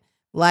broken.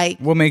 Like,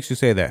 what makes you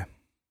say that?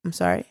 I'm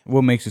sorry?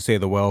 What makes you say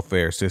the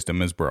welfare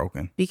system is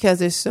broken?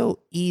 Because it's so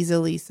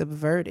easily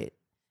subverted.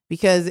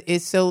 Because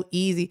it's so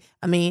easy.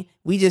 I mean,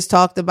 we just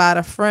talked about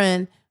a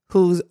friend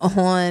who's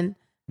on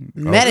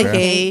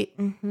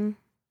Medicaid,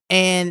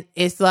 and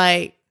it's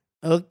like,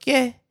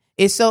 okay.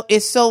 It's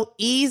so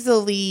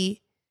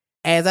easily,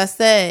 as I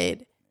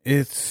said,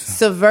 it's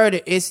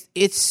subverted.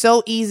 It's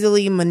so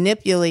easily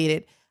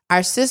manipulated.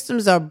 Our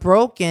systems are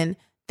broken.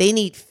 They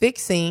need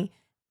fixing,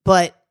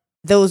 but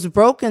those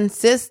broken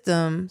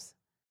systems,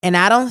 and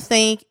I don't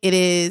think it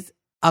is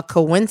a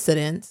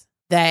coincidence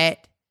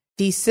that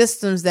these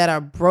systems that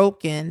are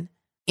broken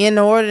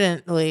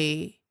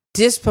inordinately,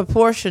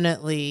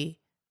 disproportionately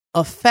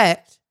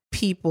affect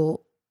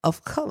people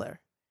of color.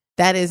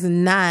 That is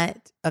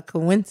not a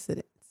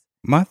coincidence.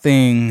 My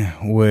thing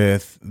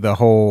with the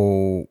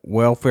whole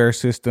welfare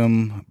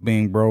system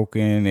being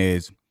broken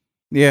is,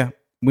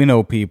 we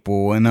know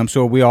people, and I'm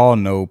sure we all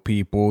know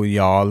people,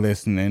 y'all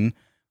listening,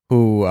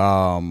 who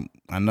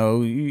I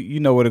know you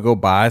know where to go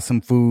buy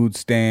some food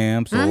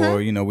stamps, or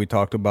we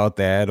talked about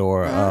that,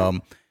 or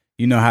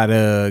you know how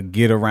to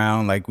get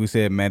around, like we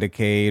said,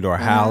 Medicaid or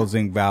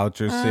housing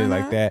vouchers, shit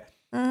like that.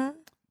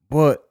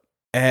 But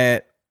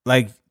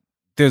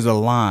there's a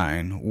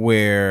line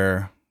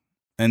where,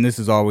 and this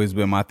has always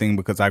been my thing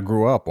because I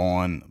grew up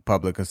on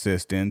public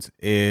assistance,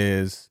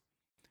 is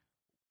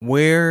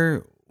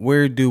where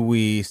do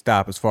we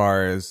stop as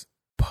far as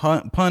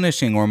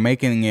punishing or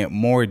making it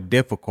more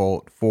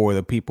difficult for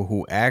the people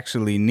who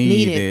actually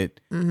need it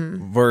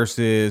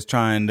versus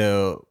trying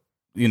to,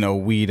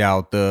 weed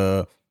out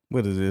the,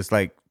 what is this?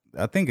 Like,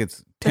 I think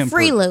it's 10%,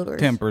 freeloaders.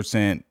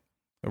 10%,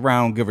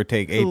 around give or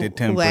take 8 to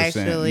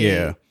 10%.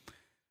 Yeah.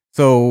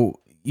 So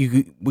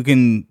we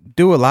can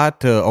do a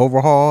lot to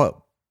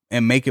overhaul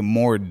and make it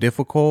more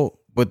difficult,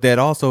 but that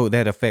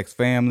affects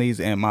families.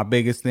 And my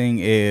biggest thing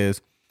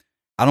is,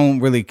 I don't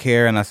really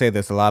care, and I say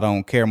this a lot, I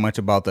don't care much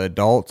about the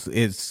adults.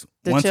 It's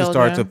once it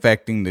starts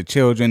affecting the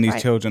children, these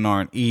children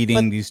aren't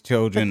eating, these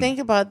children. But think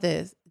about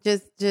this,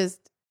 just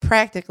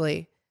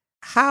practically.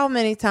 How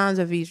many times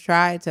have you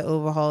tried to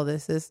overhaul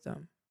this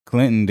system?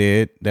 Clinton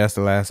did. That's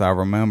the last I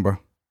remember.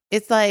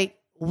 It's like,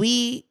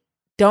 we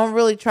don't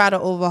really try to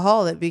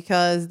overhaul it,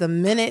 because the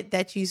minute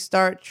that you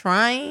start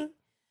trying,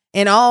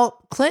 and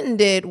all Clinton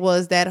did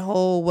was that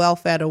whole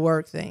welfare to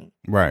work thing.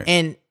 Right.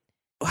 And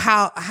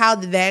how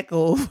did that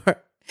go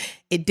over?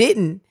 It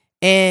didn't.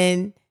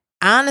 And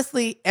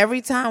honestly,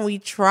 every time we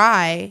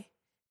try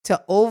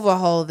to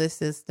overhaul the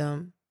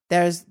system,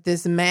 there's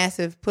this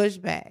massive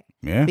pushback.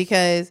 Yeah.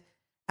 Because,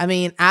 I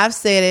mean, I've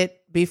said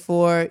it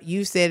before.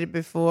 You said it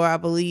before. I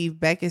believe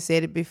Becca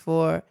said it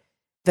before.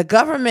 The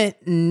government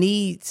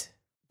needs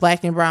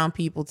Black and brown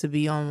people to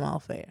be on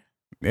welfare.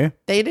 Yeah.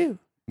 They do.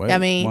 Well, I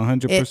mean,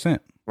 100%.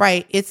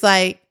 Right. It's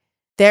like,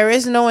 there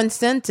is no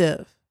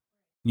incentive.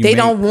 They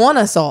don't want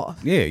us off.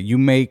 Yeah, you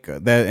make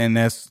that, and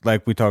that's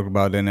like we talked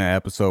about in an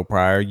episode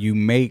prior. You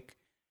make,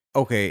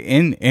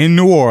 in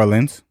New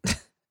Orleans,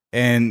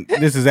 and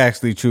this is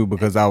actually true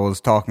because I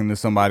was talking to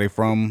somebody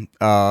from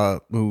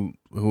who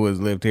has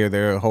lived here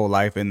their whole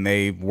life, and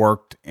they've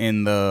worked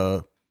in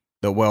the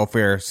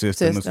welfare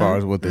system as far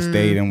as with the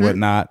state and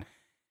whatnot.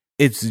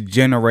 It's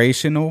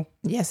generational.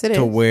 Yes, it is.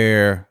 To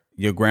where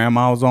your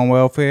grandma was on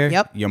welfare.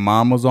 Yep. Your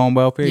mom was on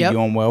welfare. Yep.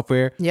 You're on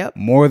welfare. Yep.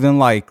 More than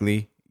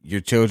likely, your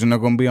children are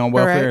going to be on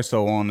welfare, Correct.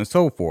 so on and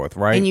so forth,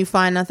 right? And you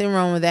find nothing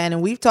wrong with that. And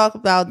we've talked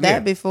about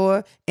that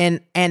before.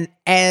 And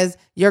as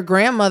your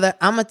grandmother,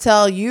 I'm going to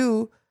tell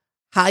you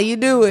how you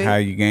do it. How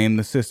you game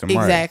the system,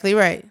 exactly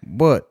right.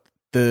 But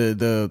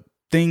the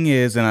thing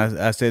is, and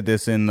I said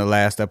this in the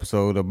last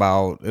episode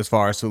about as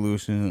far as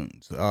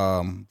solutions,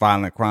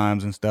 violent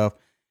crimes and stuff,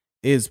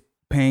 is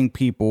paying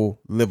people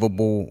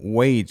livable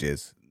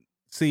wages.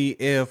 See,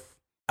 if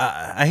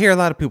I hear a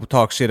lot of people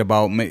talk shit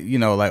about,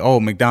 like, oh,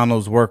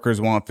 McDonald's workers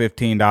want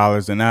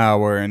 $15 an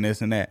hour and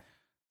this and that.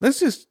 Let's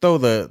just throw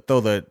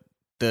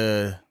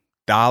the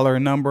dollar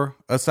number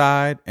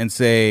aside and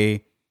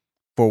say,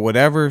 for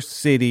whatever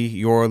city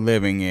you're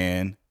living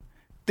in,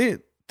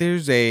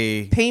 there's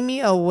a pay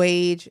me a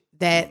wage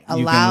that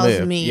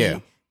allows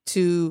me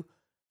to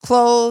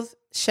clothe,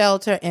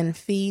 shelter, and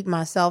feed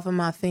myself and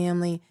my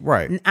family.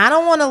 Right. I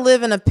don't want to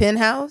live in a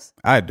penthouse.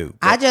 I do.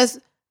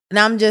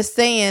 I'm just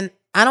saying,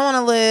 I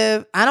don't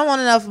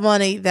want enough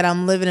money that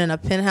I'm living in a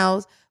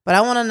penthouse, but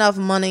I want enough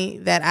money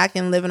that I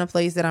can live in a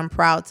place that I'm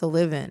proud to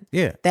live in.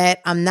 Yeah.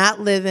 That I'm not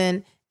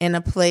living in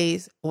a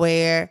place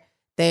where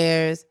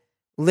there's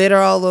litter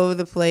all over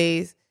the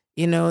place.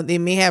 They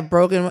may have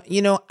broken,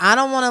 I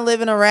don't want to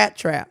live in a rat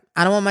trap.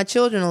 I don't want my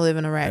children to live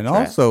in a rat trap.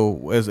 And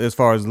also, as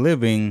far as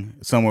living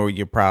somewhere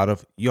you're proud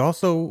of,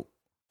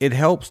 it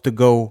helps to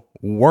go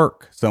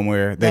work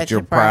somewhere that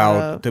you're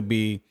proud to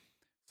be.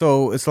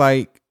 So it's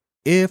like,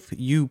 if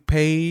you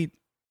paid,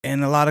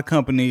 and a lot of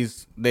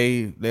companies,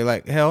 they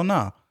like, hell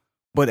no.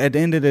 But at the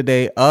end of the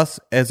day, us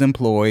as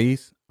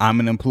employees, I'm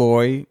an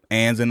employee,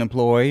 Ann's an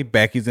employee,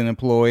 Becky's an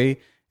employee.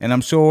 And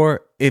I'm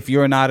sure if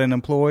you're not an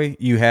employee,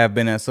 you have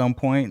been at some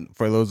point.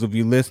 For those of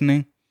you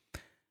listening,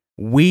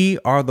 we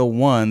are the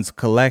ones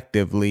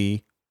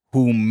collectively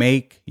who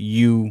make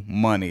you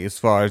money as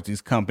far as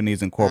these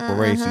companies and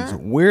corporations.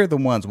 Mm-hmm. We're the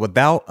ones.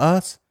 Without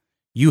us,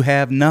 you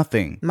have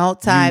nothing.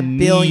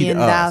 Multi-billion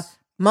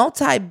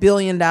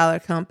dollar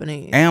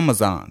companies.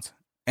 Amazon,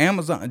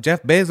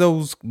 Jeff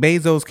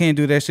Bezos can't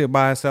do that shit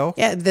by himself.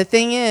 Yeah, the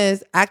thing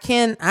is, I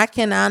can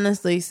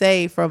honestly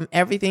say from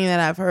everything that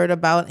I've heard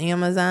about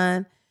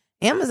Amazon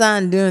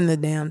doing the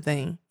damn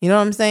thing. You know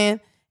what I'm saying?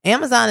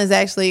 Amazon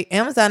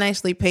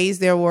actually pays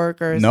their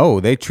workers. No,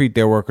 they treat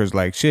their workers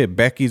like shit.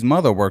 Becky's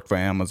mother worked for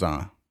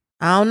Amazon.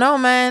 I don't know,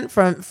 man.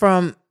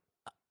 From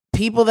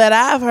people that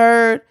I've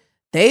heard,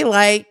 they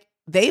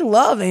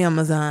love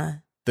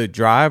Amazon. The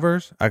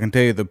drivers, I can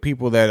tell you, the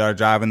people that are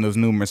driving those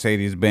new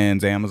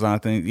Mercedes-Benz Amazon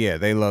things, yeah,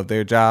 they love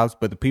their jobs.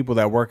 But the people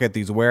that work at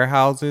these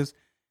warehouses,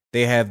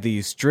 they have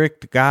these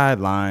strict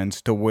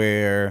guidelines to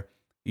where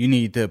you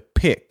need to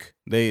pick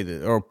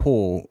or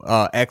pull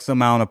X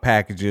amount of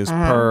packages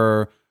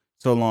per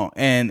so long,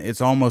 and it's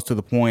almost to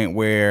the point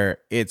where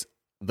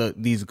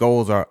these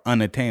goals are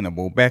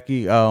unattainable.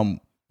 Becky,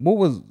 what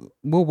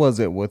was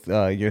it with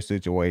your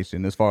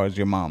situation as far as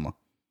your mama?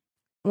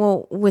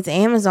 Well, with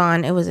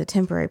Amazon, it was a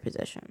temporary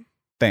position.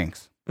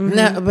 Thanks. Mm-hmm.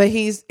 No, but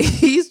he's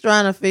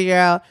trying to figure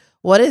out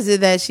what is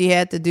it that she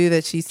had to do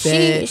that she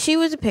said she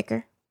was a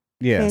picker.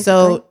 Yeah. Basically.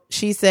 So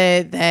she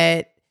said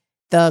that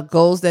the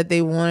goals that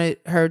they wanted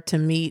her to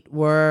meet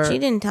were She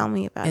didn't tell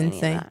me about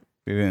insane. Any of that.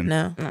 You didn't?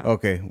 No.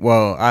 Okay.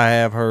 Well, I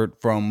have heard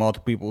from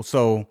multiple people.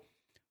 So,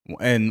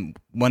 and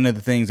one of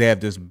the things, they have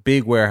this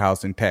big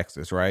warehouse in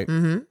Texas, right?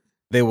 Mm-hmm.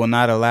 They will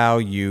not allow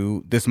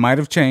you. This might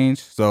have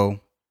changed,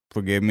 so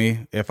forgive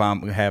me if I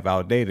have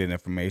outdated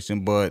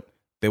information, but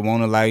they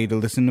won't allow you to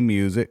listen to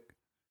music.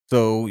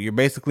 So you're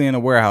basically in a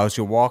warehouse.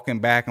 You're walking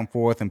back and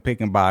forth and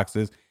picking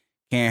boxes.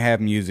 Can't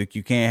have music.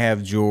 You can't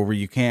have jewelry.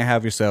 You can't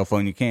have your cell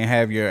phone. You can't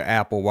have your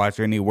Apple Watch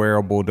or any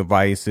wearable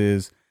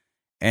devices.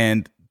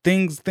 And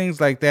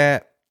things like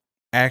that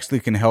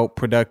actually can help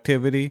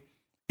productivity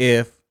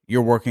if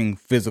you're working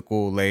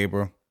physical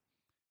labor.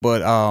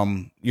 But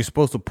you're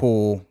supposed to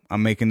pull,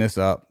 I'm making this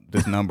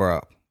number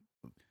up,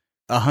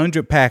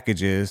 100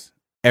 packages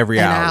every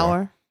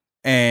hour.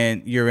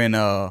 And you're in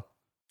a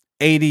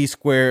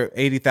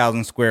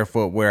 80,000 square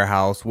foot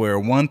warehouse where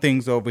one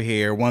thing's over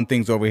here, one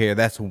thing's over here.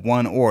 That's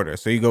one order.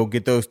 So you go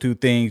get those two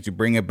things, you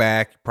bring it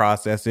back,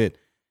 process it.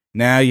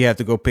 Now you have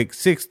to go pick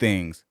 6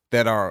 things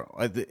that are,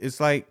 it's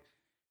like,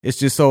 it's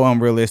just so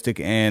unrealistic.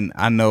 And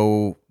I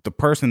know the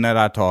person that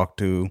I talked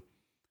to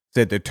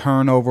said the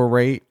turnover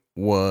rate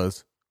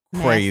was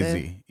crazy.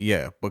 Massive.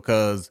 Yeah,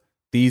 because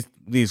these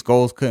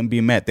goals couldn't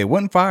be met. They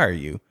wouldn't fire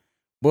you,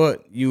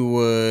 but you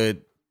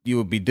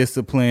would be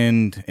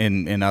disciplined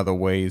in other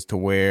ways to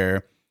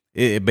where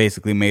it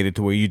basically made it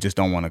to where you just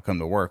don't want to come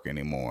to work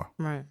anymore.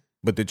 Right.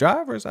 But the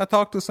drivers, I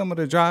talked to some of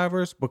the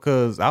drivers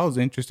because I was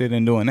interested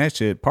in doing that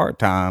shit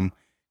part-time.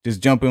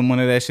 Just jump in one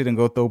of that shit and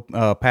go through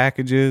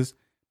packages.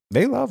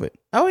 They love it.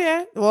 Oh,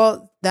 yeah.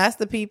 Well, that's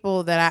the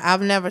people that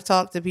I've never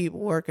talked to people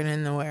working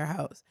in the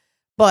warehouse.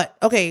 But,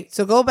 okay,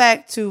 so go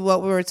back to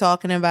what we were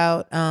talking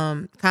about,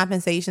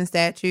 compensation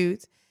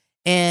statutes.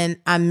 And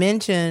I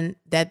mentioned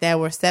that there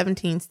were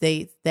 17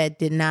 states that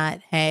did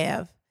not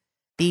have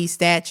these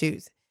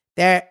statutes.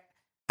 I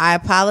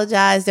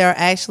apologize. There are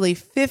actually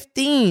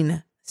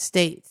 15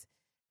 states.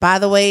 By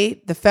the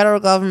way, the federal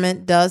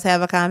government does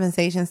have a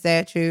compensation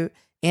statute,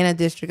 and the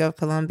District of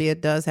Columbia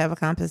does have a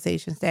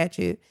compensation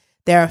statute.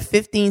 There are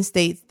 15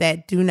 states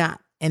that do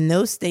not. And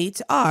those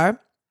states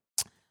are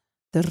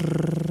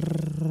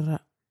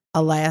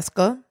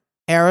Alaska,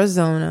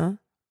 Arizona,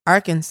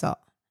 Arkansas,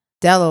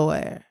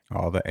 Delaware,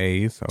 all the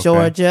A's, okay.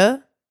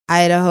 Georgia,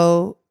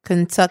 Idaho,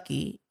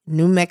 Kentucky,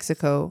 New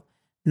Mexico,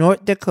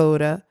 North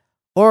Dakota,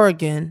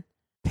 Oregon,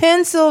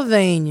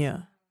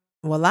 Pennsylvania.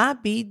 Well, I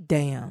be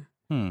damn.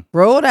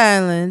 Rhode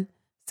Island,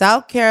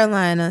 South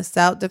Carolina,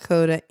 South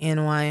Dakota,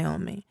 and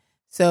Wyoming.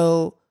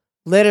 So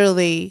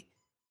literally,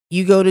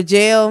 you go to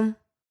jail,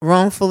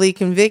 wrongfully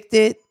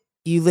convicted,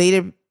 you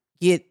later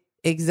get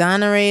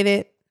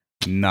exonerated.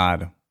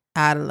 Nada.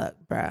 Out of luck,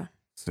 bro.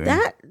 See?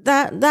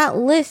 That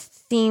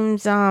list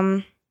seems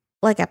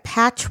like a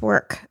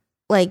patchwork.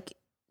 Like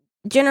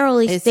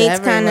generally It's states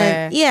kind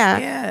everywhere. of yeah.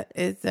 Yeah,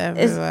 it's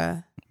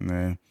everywhere.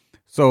 Yeah.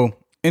 So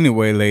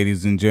anyway,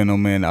 ladies and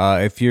gentlemen,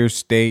 if your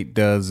state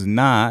does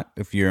not,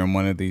 if you're in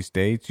one of these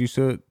states, you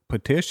should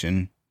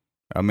petition.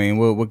 I mean,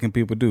 what can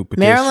people do?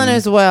 Petition, Maryland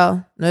as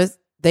well.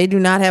 They do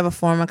not have a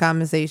form of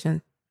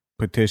compensation.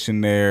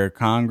 Petition their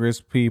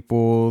Congress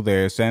people,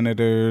 their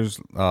senators.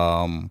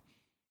 I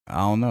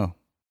don't know.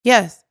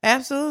 Yes,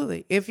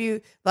 absolutely. If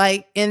you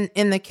like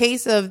in the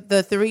case of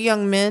the 3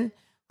 young men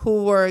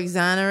who were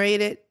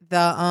exonerated,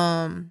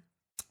 I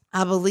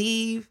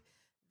believe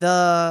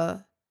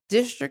the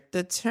district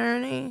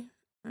attorney,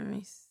 let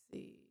me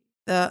see.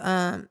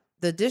 The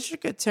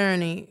district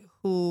attorney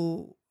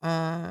who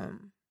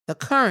the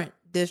current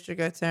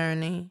district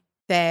attorney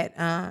that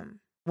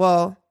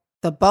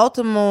the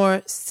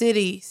Baltimore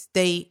state's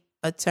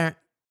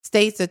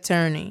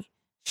attorney,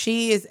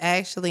 she is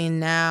actually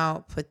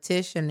now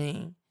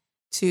petitioning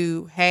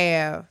to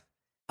have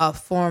a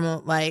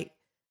formal,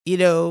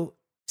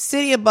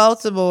 City of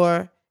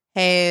Baltimore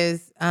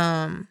has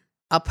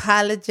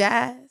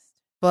apologized,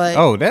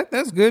 but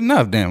that's good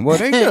enough then. Well,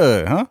 they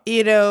good, huh?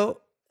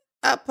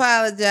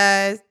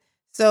 Apologized.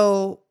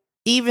 So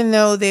even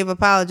though they've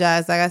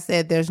apologized, like I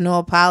said, there's no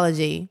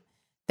apology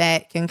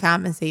that can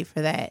compensate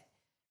for that.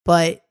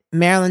 But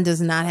Maryland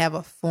does not have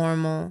a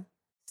formal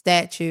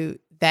statute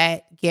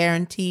that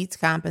guarantees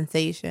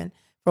compensation.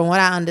 From what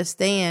I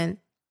understand,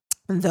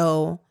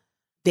 though,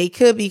 they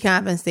could be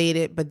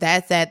compensated, but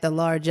that's at the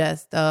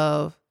largest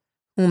of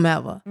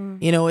whomever.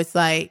 It's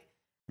like,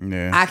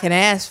 I can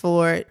ask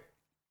for it.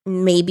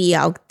 Maybe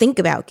I'll think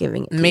about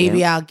giving it to Maybe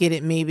you. I'll get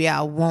it, maybe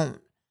I won't.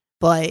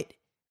 But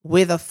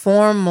with a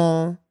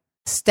formal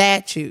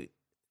statute,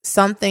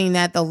 something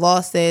that the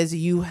law says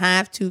you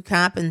have to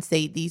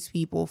compensate these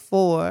people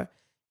for,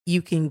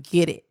 you can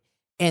get it.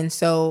 And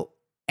so,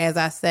 as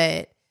I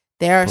said,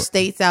 there are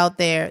states out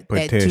there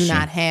that do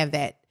not have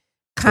that.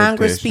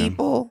 Congress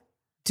people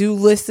do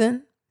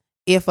listen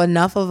if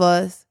enough of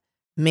us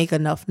make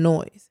enough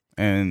noise.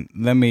 And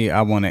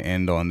I want to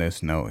end on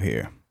this note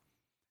here.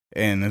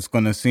 And it's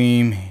going to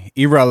seem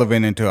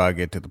irrelevant until I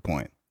get to the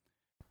point.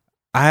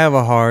 I have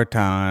a hard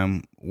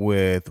time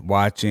with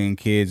watching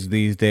kids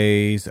these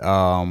days.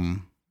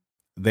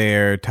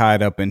 They're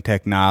tied up in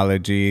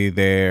technology.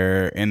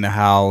 They're in the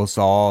house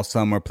all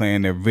summer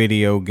playing their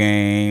video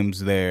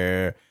games.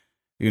 They're,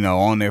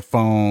 on their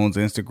phones,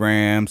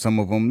 Instagram. Some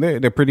of them,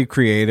 they're pretty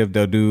creative.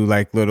 They'll do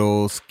like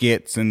little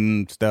skits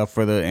and stuff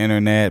for the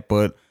internet,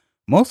 but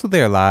most of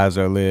their lives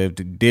are lived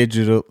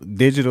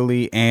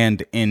digitally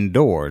and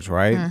indoors,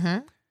 right? Mm-hmm.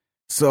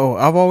 So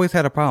I've always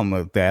had a problem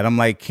with that. I'm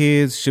like,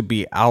 kids should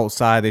be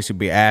outside. They should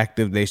be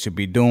active. They should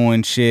be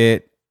doing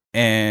shit.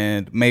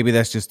 And maybe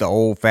that's just the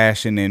old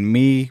fashioned in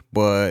me,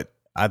 but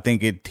I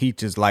think it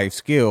teaches life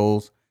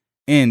skills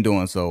in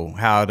doing so.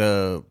 How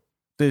to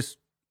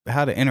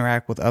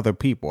interact with other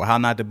people, how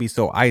not to be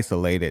so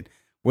isolated.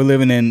 We're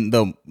living in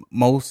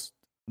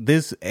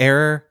this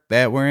era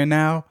that we're in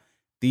now.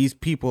 These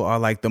people are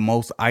like the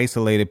most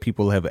isolated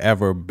people have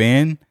ever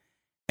been.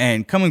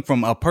 And coming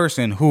from a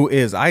person who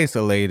is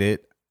isolated,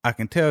 I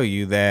can tell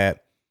you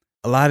that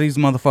a lot of these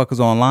motherfuckers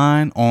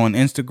online, on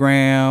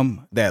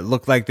Instagram, that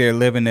look like they're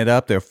living it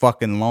up, they're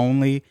fucking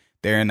lonely.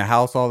 They're in the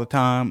house all the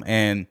time.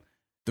 And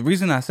the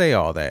reason I say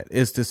all that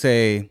is to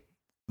say,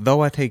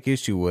 though I take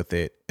issue with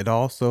it, it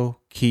also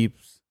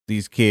keeps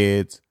these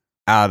kids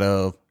out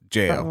of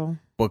jail.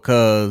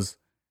 Because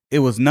it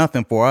was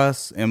nothing for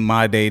us in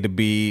my day to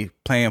be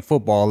playing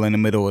football in the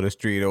middle of the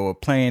street or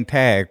playing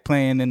tag,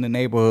 playing in the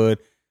neighborhood.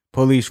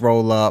 Police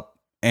roll up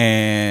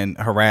and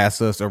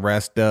harass us,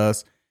 arrest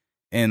us.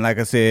 And like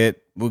I said,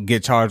 we'll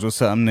get charged with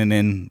something and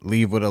then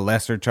leave with a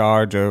lesser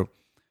charge or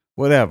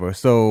whatever.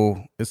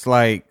 So it's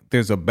like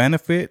there's a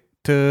benefit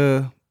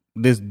to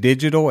this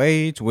digital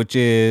age, which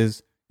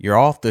is you're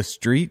off the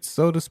streets,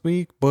 so to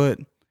speak. But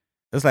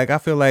it's like I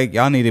feel like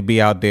y'all need to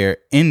be out there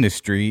in the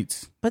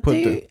streets. But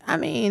I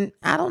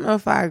don't know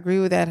if I agree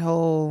with that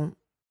whole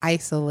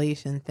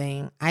isolation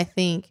thing. I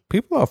think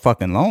people are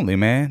fucking lonely,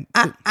 man.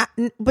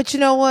 But you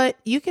know what?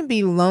 You can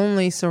be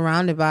lonely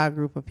surrounded by a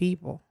group of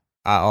people.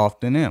 I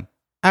often am.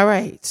 All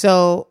right.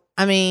 So,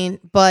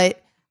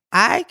 but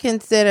I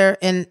consider,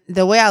 and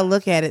the way I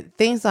look at it,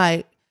 things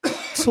like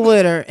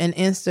Twitter and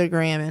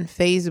Instagram and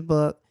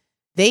Facebook,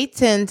 they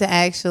tend to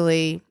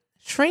actually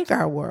shrink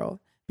our world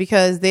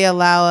because they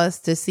allow us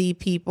to see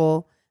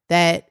people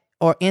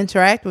or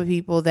interact with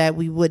people that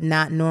we would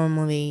not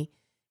normally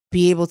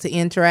be able to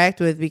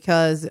interact with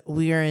because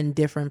we are in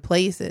different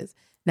places.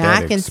 Now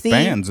that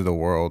expands the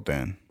world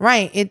then.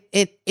 Right.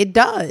 It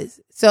does.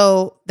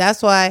 So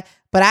that's why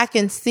But I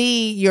can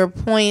see your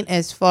point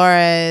as far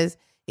as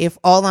if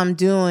all I'm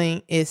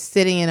doing is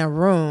sitting in a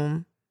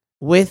room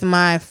with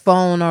my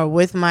phone or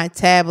with my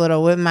tablet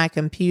or with my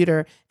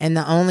computer, and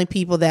the only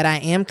people that I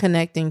am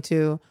connecting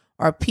to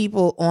are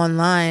people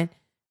online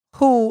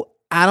who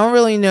I don't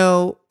really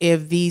know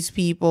if these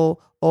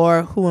people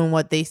or who and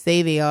what they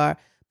say they are,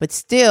 but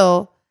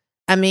still,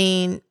 I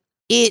mean,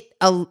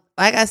 like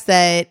I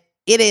said,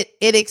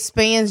 it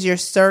expands your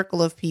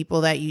circle of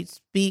people that you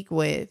speak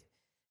with.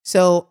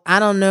 So I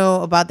don't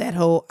know about that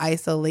whole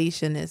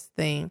isolationist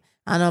thing.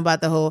 I don't know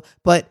about the whole,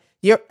 but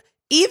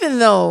even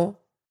though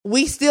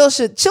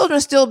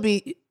children still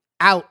be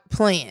out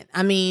playing.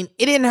 I mean,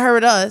 it didn't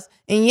hurt us.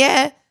 And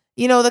yeah,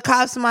 the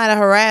cops might have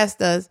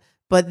harassed us,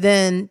 but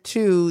then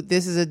too,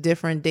 this is a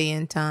different day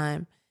and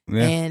time.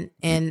 Yeah.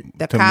 And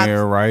the Tamir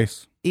cops,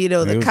 Rice,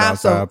 the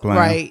cops of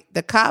right,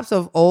 the cops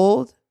of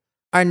old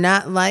are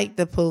not like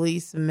the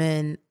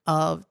policemen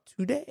of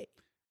today.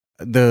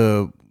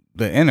 The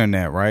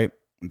internet, right?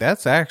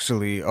 That's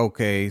actually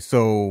okay.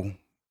 So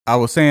I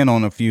was saying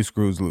on A Few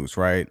Screws Loose,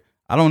 right?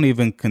 I don't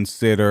even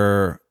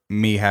consider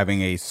me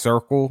having a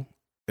circle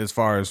as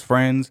far as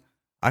friends.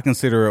 I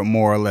consider it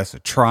more or less a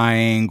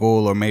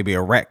triangle or maybe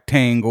a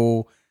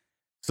rectangle.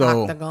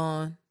 So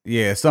octagon.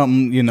 Yeah,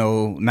 something,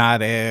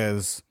 not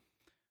as,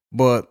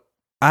 but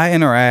I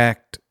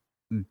interact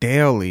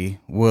daily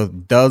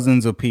with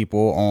dozens of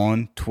people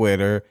on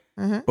Twitter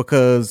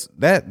because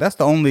that's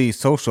the only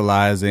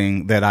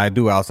socializing that I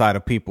do outside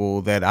of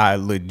people that I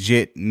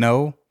legit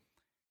know.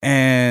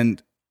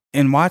 And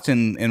in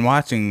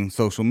watching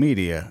social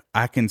media,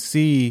 I can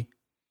see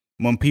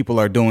when people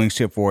are doing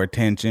shit for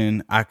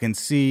attention. I can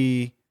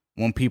see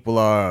when people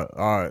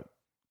are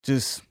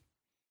just,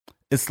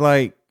 it's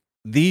like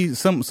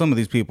some of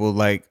these people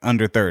like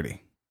under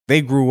 30,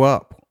 they grew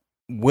up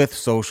with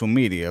social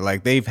media.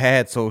 Like they've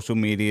had social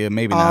media,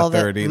 maybe not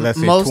 30, let's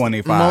say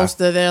 25. Most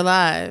of their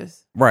lives.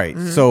 Right.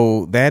 Mm-hmm.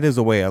 So that is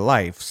a way of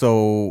life.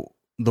 So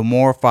the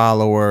more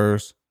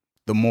followers,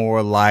 the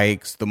more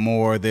likes, the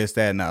more this,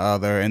 that, and the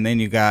other. And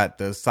then you got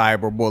the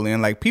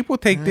cyberbullying. Like people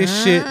take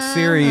this shit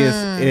serious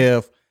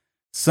if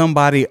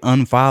somebody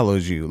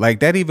unfollows you. Like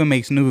that even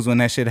makes news when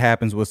that shit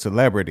happens with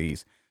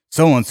celebrities.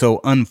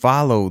 So-and-so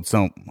unfollowed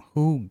some.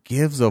 Who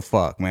gives a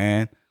fuck,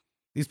 man?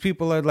 These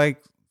people are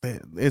like,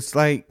 it's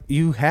like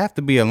you have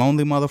to be a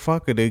lonely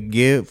motherfucker to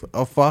give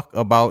a fuck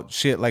about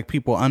shit like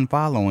people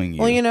unfollowing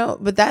you. Well,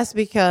 but that's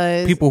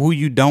because people who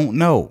you don't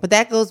know. But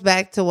that goes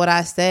back to what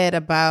I said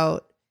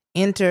about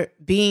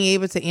being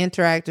able to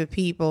interact with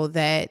people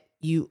that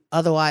you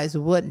otherwise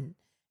wouldn't.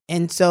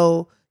 And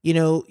so,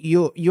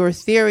 your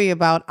theory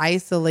about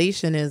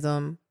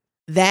isolationism,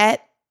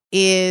 that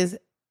is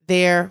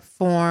their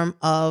form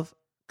of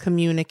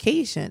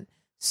communication.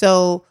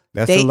 So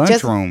that's the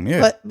lunchroom,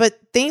 yeah. But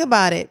think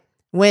about it.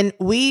 When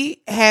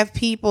we have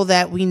people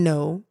that we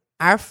know,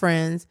 our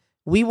friends,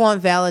 we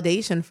want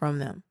validation from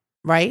them,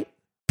 right?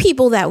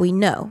 People that we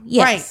know,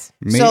 yes.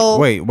 Right. Me? So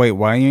wait,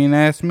 why you ain't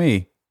ask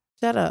me?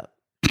 Shut up.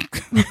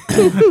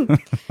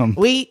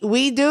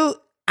 We do.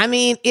 I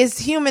mean, it's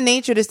human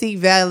nature to seek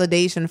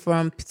validation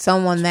from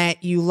someone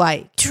that you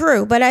like.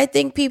 True, but I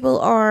think people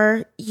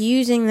are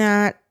using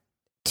that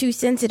too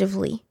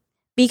sensitively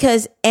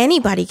because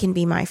anybody can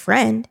be my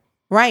friend.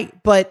 Right,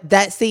 but and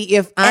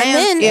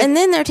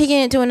then they're taking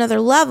it to another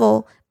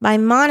level by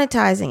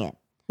monetizing it.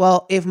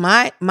 Well, if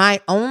my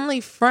only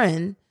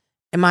friend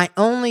and my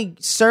only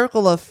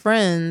circle of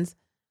friends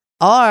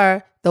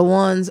are the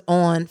ones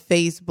on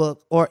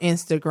Facebook or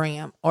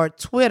Instagram or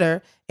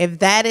Twitter, if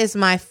that is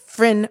my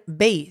friend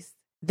base,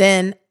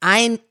 then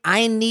I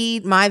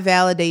need my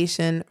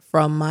validation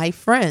from my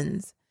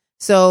friends.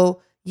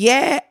 So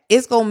yeah,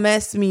 it's gonna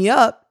mess me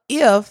up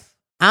if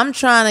I'm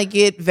trying to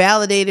get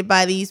validated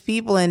by these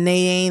people and they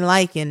ain't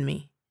liking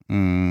me.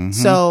 Mm-hmm.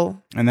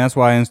 So, and that's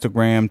why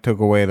Instagram took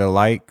away the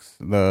likes,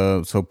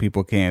 so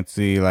people can't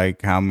see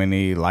like how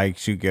many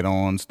likes you get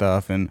on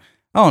stuff. And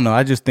I don't know.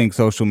 I just think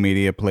social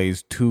media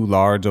plays too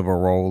large of a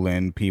role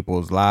in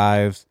people's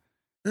lives.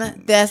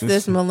 That's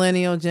this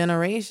millennial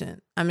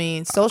generation. I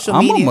mean, social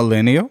media. I'm a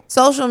millennial.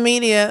 Social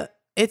media,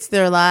 it's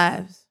their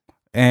lives.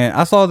 And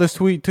I saw this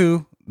tweet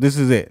too. This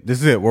is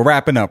it. We're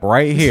wrapping up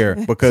right here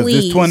because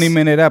this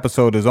 20-minute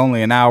episode is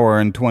only an hour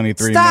and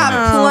 23 minutes.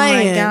 Stop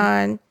playing.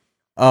 Oh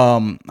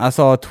my God. I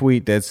saw a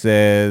tweet that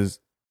says,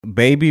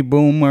 baby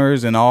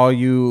boomers and all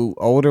you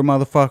older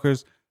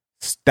motherfuckers,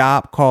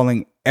 stop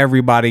calling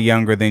everybody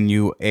younger than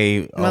you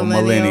a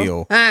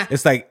millennial.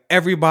 It's like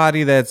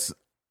everybody that's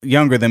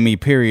younger than me,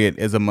 period,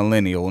 is a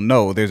millennial.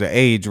 No, there's an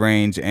age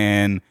range,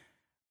 and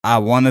I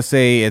want to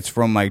say it's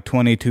from like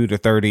 22 to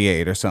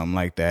 38 or something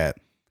like that.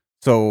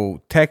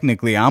 So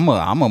technically, I'm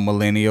a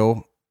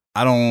millennial.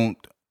 I don't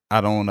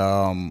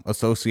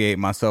associate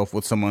myself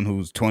with someone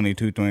who's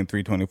 22,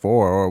 23,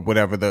 24 or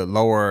whatever the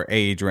lower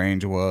age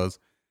range was.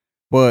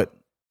 But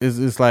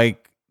it's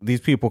like these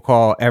people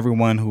call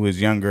everyone who is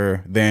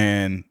younger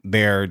than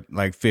their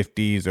like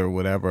 50s or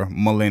whatever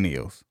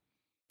millennials.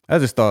 I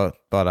just thought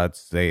I'd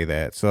say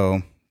that.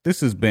 So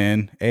this has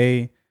been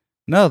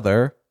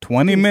another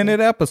 20-minute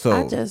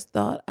episode. I just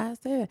thought I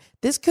said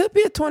this could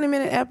be a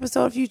 20-minute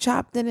episode if you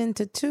chopped it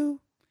into 2.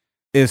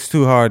 It's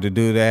too hard to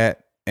do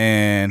that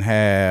and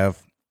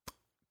have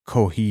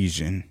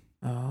cohesion.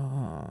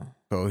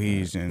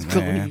 Cohesion,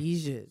 man.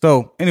 Cohesion.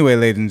 So anyway,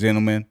 ladies and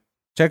gentlemen,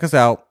 check us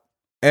out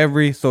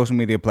every social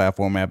media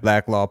platform at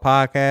Black Law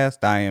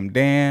Podcast. I am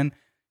Dan.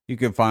 You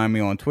can find me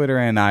on Twitter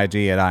and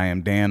IG at I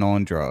am Dan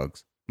on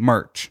Drugs.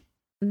 Merch.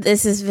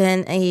 This has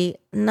been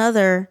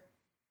another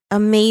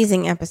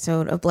amazing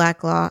episode of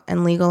Black Law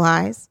and Legal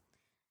Eyes.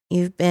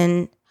 You've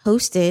been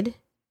hosted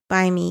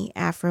by me,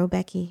 Afro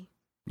Becky.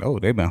 Oh,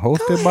 they've been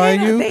hosted by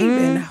you? They've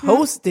been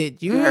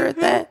hosted. You heard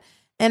that?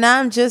 And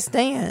I'm just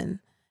Dan.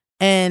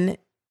 And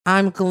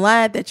I'm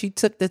glad that you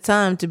took the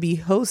time to be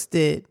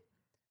hosted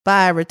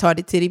by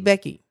Retarded Titty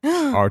Becky.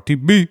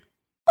 RTB.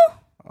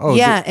 Oh,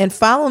 yeah, and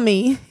follow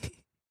me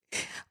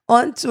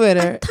on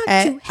Twitter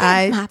at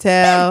I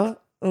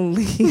Tell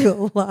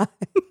Legal Lies.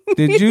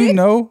 Did you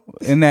know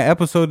in that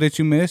episode that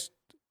you missed,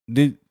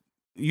 did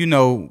you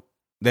know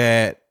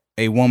that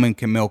a woman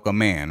can milk a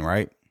man,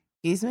 right?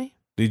 Excuse me?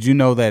 Did you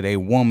know that a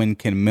woman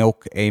can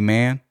milk a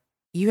man?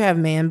 You have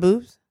man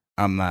boobs?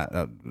 I'm not.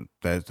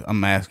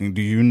 I'm asking.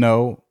 Do you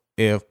know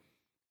if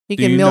you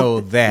can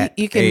milk that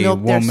you can milk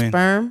woman, their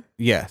sperm?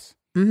 Yes.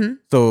 Mm-hmm.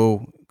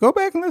 So go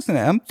back and listen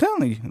to that. I'm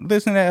telling you,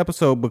 listen to that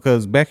episode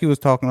because Becky was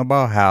talking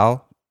about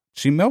how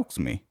she milks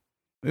me.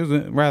 It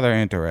was rather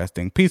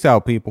interesting. Peace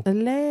out, people.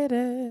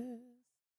 Later.